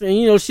 snacks, and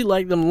you know she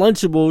liked them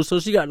Lunchables, so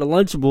she got the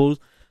Lunchables.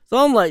 So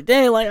I'm like,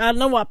 dang, like I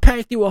know I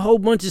packed you a whole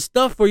bunch of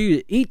stuff for you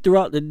to eat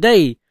throughout the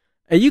day.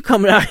 And you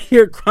coming out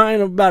here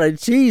crying about a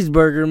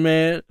cheeseburger,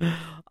 man.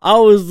 I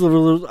was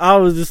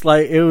just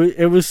like,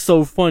 it was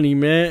so funny,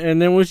 man. And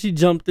then when she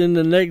jumped in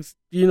the next,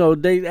 you know,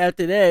 day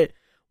after that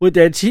with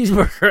that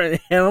cheeseburger,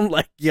 and I'm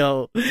like,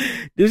 yo,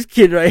 this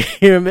kid right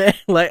here, man,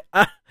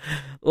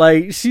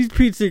 like she's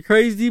pizza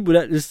crazy, but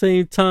at the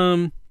same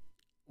time,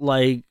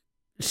 like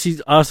she's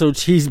also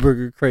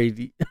cheeseburger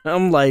crazy.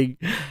 I'm like,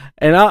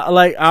 and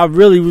I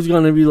really was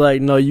gonna be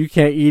like, no, you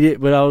can't eat it,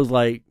 but I was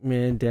like,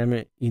 man, damn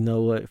it, you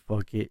know what?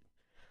 Fuck it.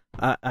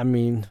 I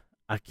mean,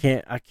 I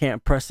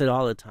can't press it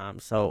all the time,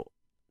 so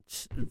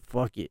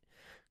fuck it.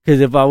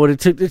 Because if I would have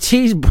took the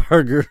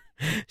cheeseburger,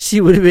 she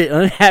would have been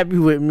unhappy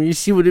with me.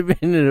 She would have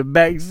been in the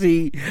back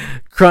seat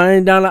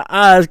crying down her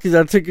eyes because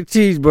I took a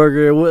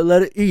cheeseburger and wouldn't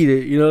let her eat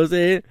it. You know what I'm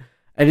saying?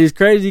 And it's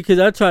crazy because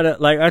I try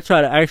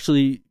to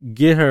actually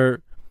get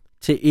her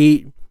to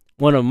eat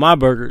one of my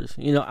burgers.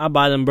 You know, I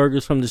buy them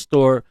burgers from the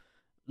store.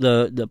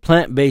 The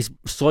plant-based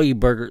soy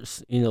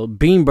burgers, you know,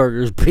 bean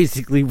burgers,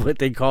 basically what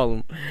they call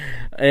them.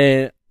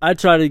 And I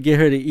try to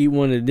get her to eat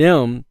one of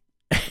them,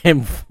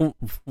 and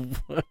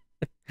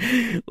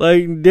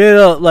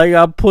like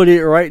I put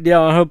it right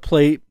down on her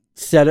plate,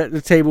 sat at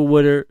the table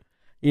with her,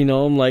 you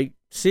know, I'm like,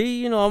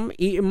 see, you know, I'm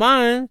eating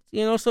mine,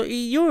 you know, so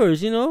eat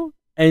yours, you know.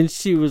 And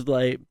she was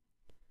like,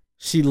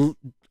 she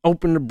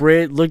opened the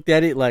bread, looked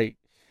at it like,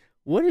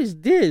 what is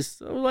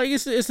this? I was like,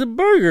 it's a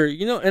burger,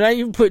 you know, and I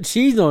even put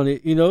cheese on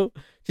it, you know,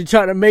 to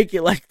try to make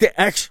it like the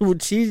actual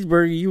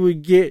cheeseburger you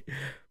would get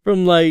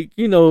from, like,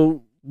 you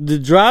know, the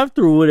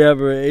drive-thru or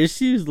whatever. And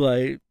she's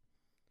like,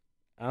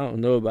 I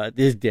don't know about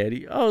this,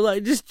 Daddy. I was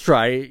like, just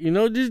try it, you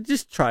know,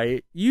 just try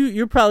it.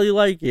 You'll probably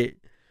like it.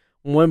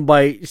 One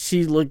bite,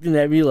 she's looking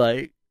at me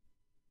like,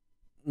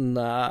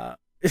 nah.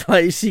 It's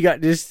like she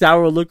got this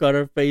sour look on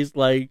her face,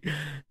 like,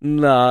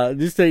 nah,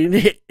 this ain't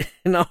it.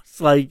 And I was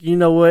like, you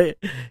know what?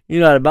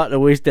 You're not about to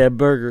waste that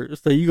burger,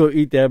 so you go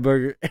eat that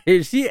burger.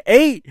 And she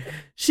ate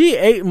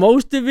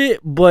most of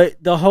it,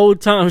 but the whole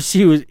time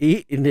she was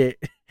eating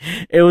it,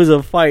 it was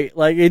a fight.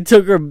 Like, it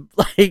took her,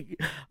 like,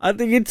 I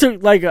think it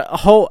took like a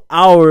whole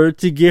hour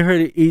to get her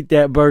to eat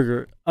that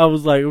burger. I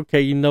was like,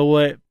 okay, you know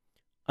what?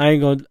 I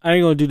ain't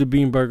gonna do the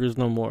bean burgers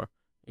no more.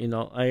 You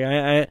know,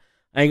 I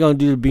ain't gonna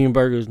do the bean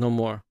burgers no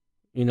more.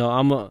 You know,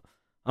 I'm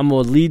gonna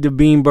leave the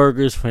bean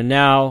burgers for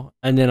now,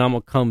 and then I'm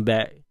gonna come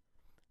back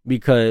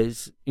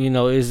because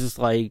it's just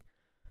like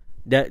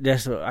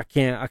that's I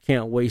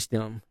can't waste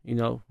them.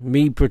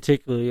 Me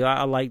particularly,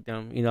 I like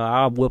them.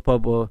 I'll whip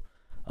up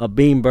a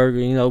bean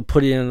burger.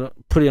 Put it on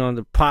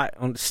the pot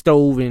on the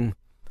stove and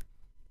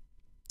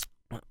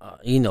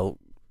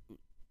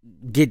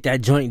get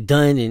that joint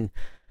done and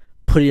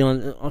put it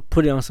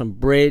on some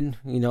bread.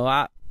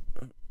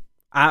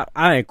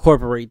 I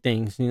incorporate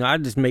things. I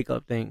just make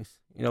up things.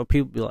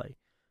 People be like,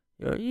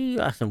 yo, you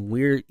got some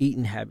weird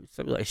eating habits.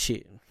 I be like,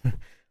 shit.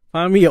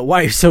 Find me a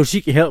wife so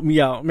she can help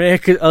me out, man.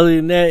 Cause other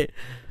than that,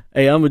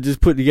 hey, I'm gonna just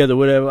put together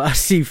whatever I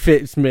see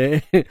fits,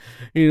 man.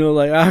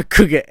 Like I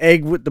cook an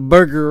egg with the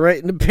burger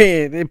right in the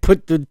pan and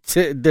put the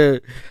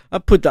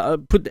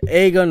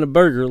egg on the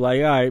burger.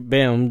 Like, all right,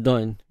 bam, I'm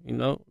done.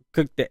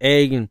 Cook the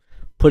egg and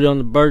put it on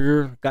the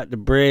burger. Got the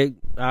bread,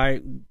 all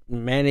right,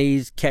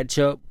 mayonnaise,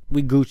 ketchup.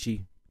 We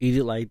Gucci. Eat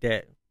it like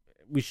that.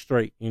 We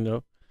straight.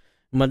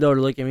 My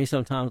daughter look at me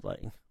sometimes like,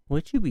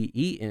 what you be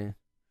eating?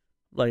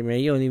 Like,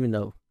 man, you don't even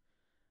know.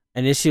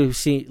 And then she'll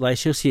see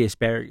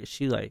asparagus.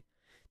 She like,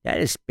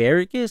 that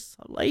asparagus?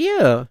 I'm like,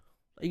 yeah.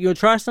 Like, you gonna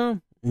try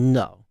some?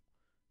 No.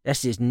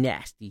 That's just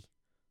nasty.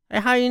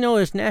 Like, how you know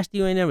it's nasty?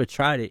 You ain't never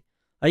tried it.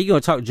 Like, you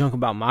gonna talk junk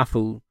about my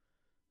food?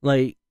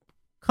 Like,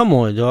 come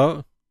on,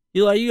 dog.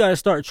 You gotta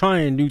start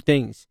trying new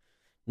things.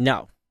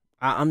 No,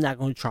 I'm not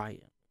gonna try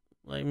it.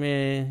 Like,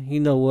 man,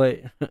 you know what?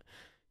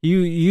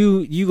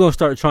 you gonna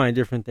start trying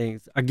different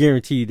things. I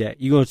guarantee you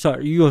that. You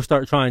gonna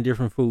start trying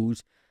different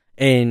foods.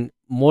 And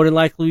more than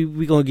likely,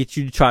 we gonna get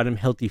you to try them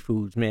healthy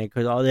foods, man.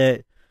 Cause all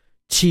that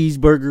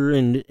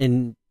cheeseburger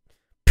and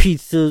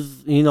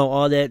pizzas,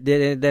 all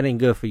that ain't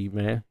good for you,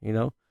 man.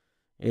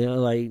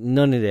 Like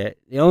none of that.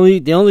 The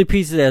only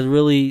pizza that's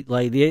really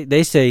like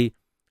they say.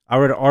 I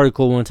read an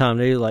article one time.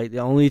 They like the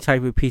only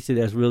type of pizza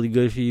that's really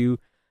good for you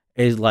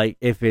is like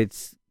if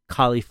it's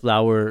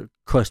cauliflower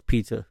crust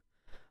pizza.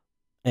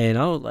 And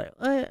I was like,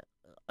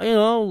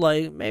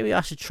 like maybe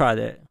I should try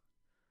that.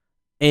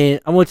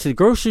 And I went to the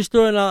grocery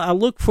store and I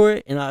looked for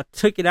it and I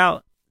took it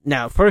out.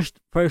 Now, first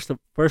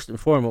and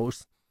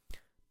foremost,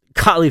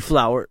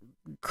 cauliflower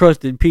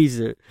crusted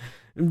pizza.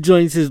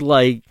 Joints is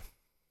like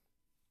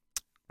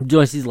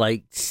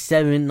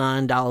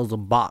 $7-9 a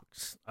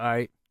box. All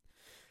right.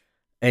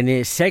 And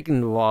then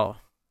second of all,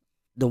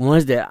 the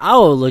ones that I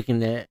was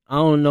looking at, I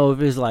don't know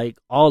if it's like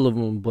all of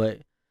them,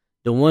 but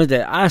the ones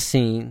that I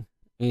seen,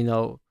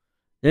 them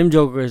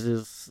jokers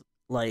is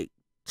like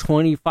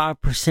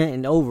 25%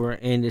 and over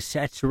in the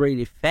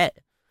saturated fat.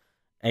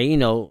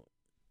 And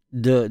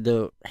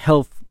the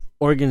health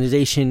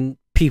organization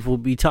people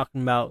be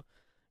talking about,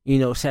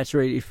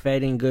 saturated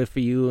fat ain't good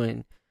for you,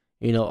 and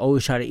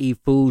always try to eat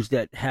foods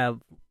that have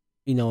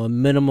a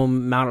minimum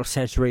amount of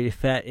saturated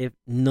fat, if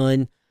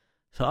none.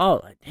 So I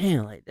was like,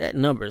 damn, like that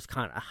number is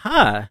kind of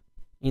high,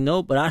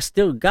 but I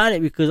still got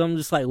it because I'm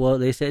just like, well,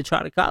 they said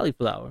try the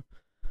cauliflower.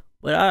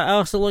 But I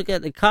also looked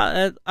at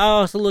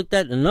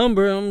the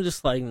number and I'm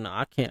just like, no,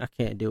 I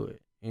can't do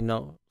it,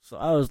 So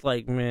I was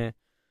like, man,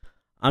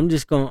 I'm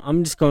just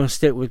gonna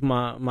stick with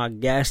my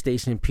gas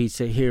station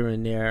pizza here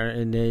and there,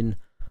 and then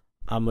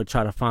I'm gonna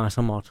try to find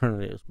some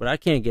alternatives. But I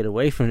can't get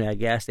away from that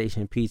gas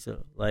station pizza.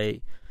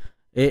 Like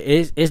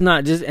it's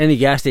not just any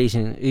gas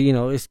station,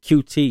 it's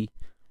QT.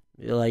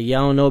 Like,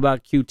 y'all don't know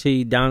about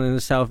QT down in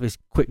the South. It's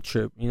Quick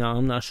Trip.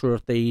 I'm not sure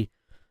if they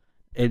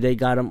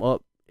got them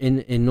up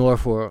in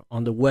North or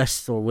on the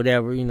West or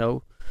whatever. I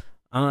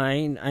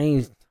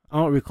don't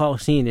recall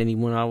seeing any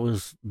when I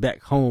was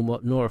back home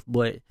up north.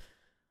 But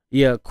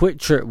yeah, Quick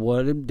Trip.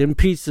 Well, them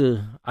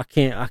pizza, I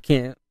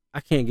can't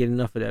get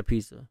enough of that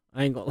pizza.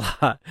 I ain't gonna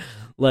lie.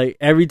 Like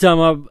every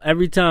time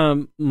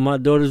my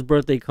daughter's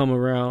birthday come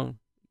around,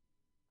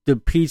 the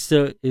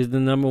pizza is the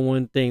number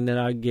one thing that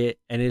I get,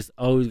 and it's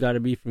always got to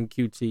be from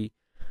QT,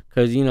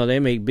 because they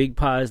make big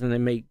pies and they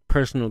make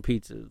personal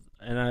pizzas,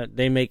 and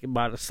they make it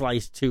by the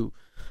slice too.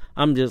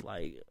 I'm just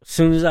like, as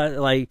soon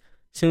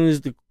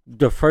as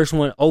the first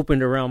one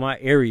opened around my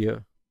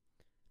area,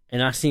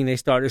 and I seen they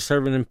started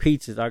serving them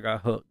pizzas, I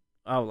got hooked.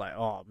 I was like,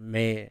 oh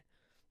man,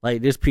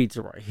 like this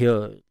pizza right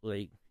here,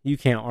 like you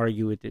can't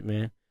argue with it,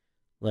 man.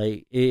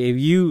 Like if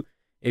you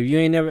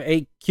ain't never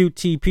ate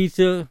QT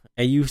pizza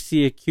and you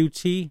see a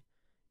QT,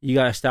 you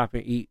gotta stop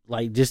and eat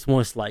like just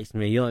one slice,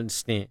 man. You'll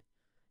understand,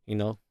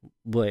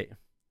 But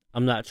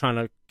I'm not trying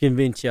to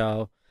convince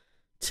y'all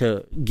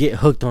to get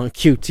hooked on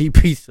QT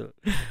pizza.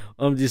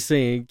 I'm just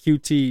saying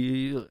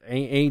QT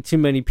ain't too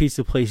many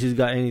pizza places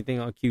got anything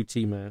on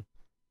QT, man.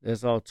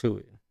 That's all to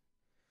it.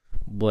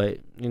 But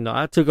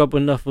I took up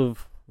enough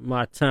of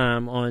my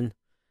time on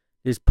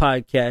this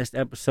podcast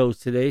episode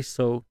today,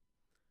 so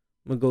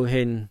I'm gonna go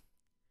ahead and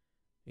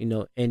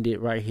end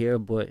it right here.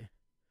 But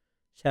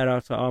shout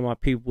out to all my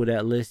people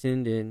that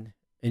listened and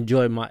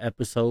enjoyed my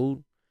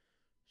episode.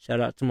 Shout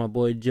out to my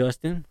boy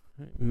Justin,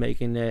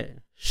 making that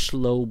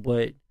slow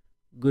but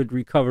good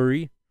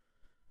recovery.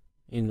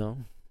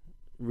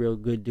 Real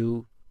good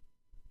dude.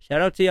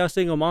 Shout out to y'all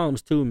single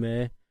moms too,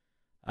 man.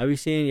 I be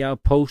seeing y'all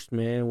post,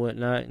 man,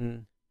 whatnot,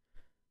 and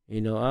I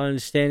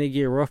understand it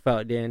get rough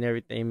out there and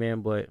everything,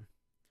 man, but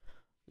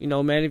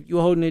man, if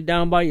you're holding it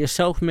down by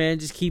yourself, man,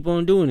 just keep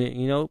on doing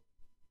it.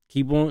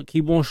 Keep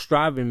on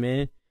striving,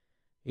 man.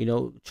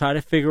 Try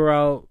to figure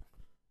out,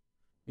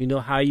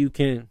 how you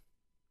can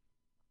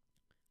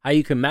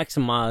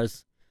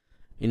maximize,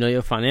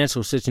 your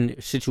financial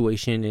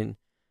situation,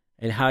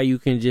 and how you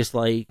can just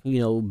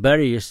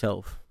better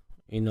yourself.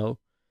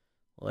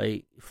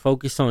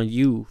 Focus on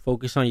you,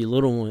 focus on your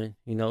little one.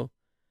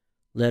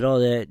 Let all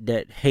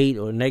that hate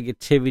or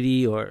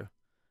negativity or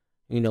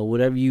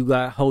whatever you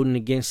got holding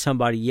against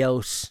somebody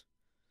else,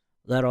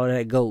 let all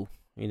that go.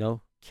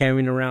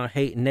 Carrying around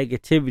hate and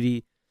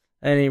negativity,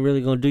 that ain't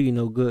really gonna do you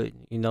no good.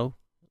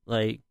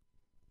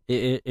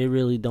 It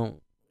really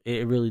don't.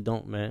 It really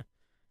don't, man.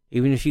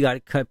 Even if you gotta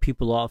cut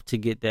people off to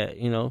get that,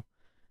 you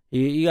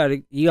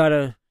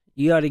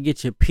gotta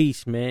get your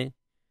peace, man.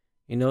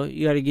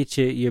 You gotta get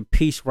your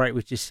peace right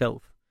with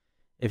yourself.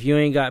 If you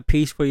ain't got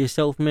peace for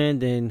yourself, man,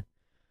 then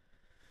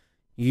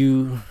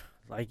you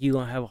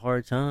gonna have a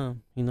hard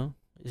time.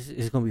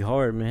 It's gonna be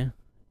hard, man.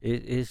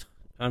 It's.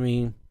 I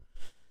mean,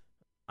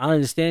 I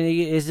understand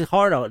it's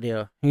hard out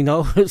there.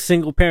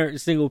 Single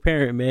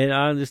parent, man.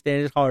 I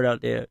understand it's hard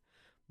out there,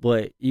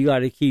 but you got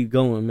to keep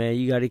going, man.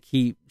 You got to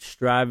keep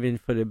striving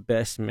for the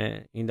best,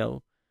 man.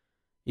 You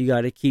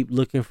got to keep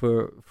looking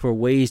for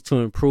ways to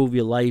improve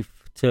your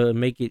life, to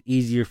make it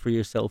easier for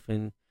yourself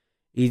and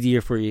easier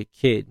for your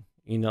kid.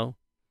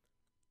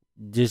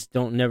 Just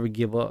don't never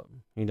give up.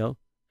 And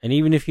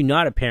even if you're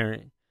not a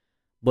parent,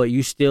 but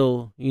you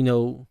still,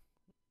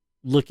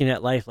 looking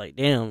at life like,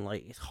 damn,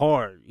 like it's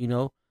hard.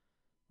 You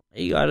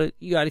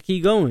gotta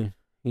keep going.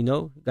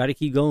 Gotta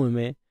keep going,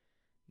 man.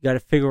 You gotta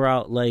figure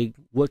out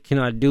what can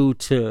I do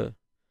to,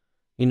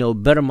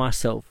 better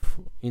myself.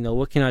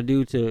 What can I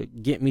do to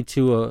get me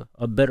to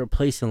a better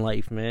place in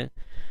life, man.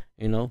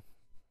 You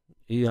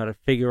gotta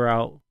figure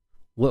out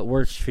what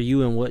works for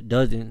you and what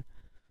doesn't.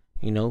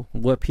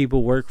 What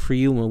people work for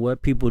you and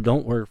what people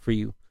don't work for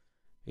you.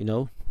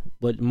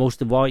 But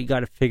most of all, you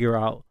gotta figure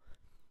out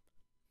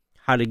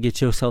how to get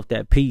yourself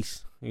that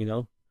peace.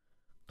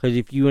 Because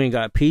if you ain't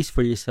got peace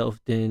for yourself,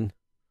 then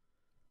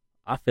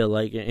I feel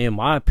like, in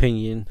my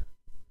opinion,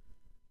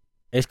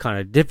 it's kind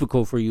of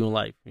difficult for you in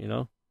life,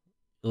 you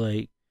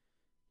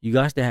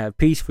got to have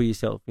peace for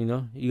yourself,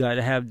 You got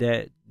to have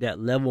that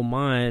level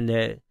mind,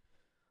 that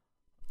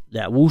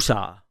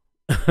woosah.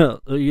 You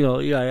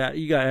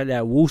got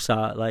that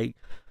woosah,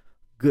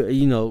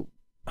 good,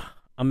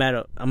 I'm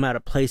at a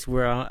place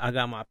where I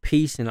got my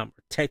peace and I'm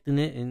protecting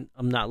it and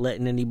I'm not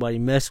letting anybody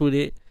mess with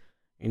it.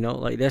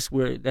 That's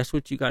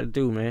what you got to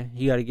do, man.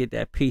 You got to get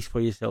that peace for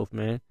yourself,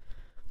 man.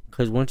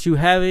 Because once you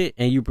have it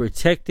and you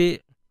protect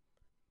it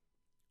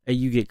and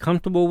you get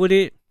comfortable with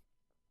it,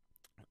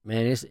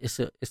 man, it's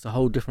a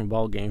whole different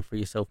ball game for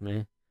yourself,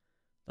 man.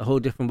 A whole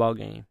different ball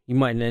game. You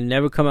might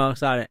never come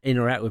outside and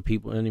interact with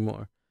people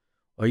anymore,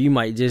 or you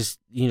might just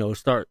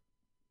start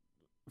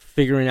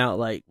figuring out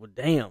well,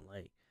 damn,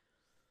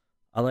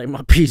 I like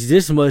my peace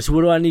this much.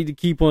 What do I need to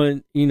keep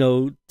on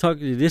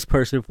talking to this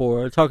person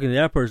for, or talking to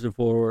that person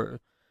for,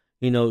 or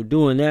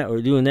doing that or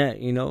doing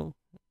that?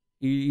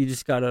 You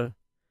just gotta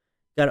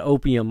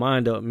open your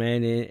mind up,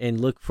 man,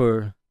 and look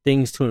for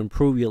things to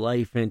improve your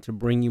life and to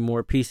bring you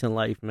more peace in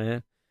life,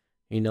 man.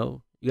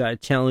 You gotta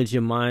challenge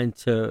your mind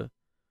to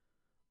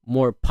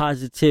more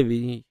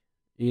positivity.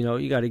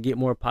 You gotta get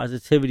more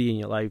positivity in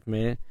your life,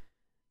 man,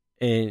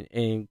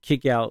 and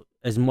kick out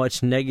as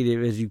much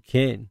negative as you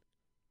can.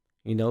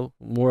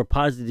 More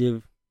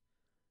positive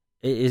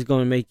is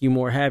going to make you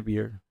more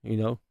happier.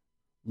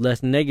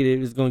 Less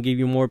negative is going to give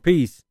you more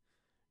peace.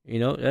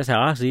 That's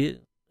how I see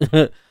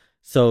it.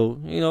 So,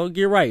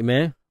 get right,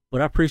 man.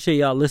 But I appreciate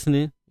y'all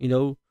listening,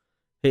 hitting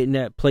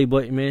that play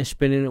button, man,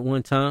 spinning it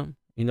one time,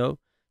 Till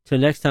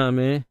next time,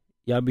 man,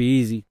 y'all be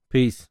easy.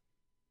 Peace.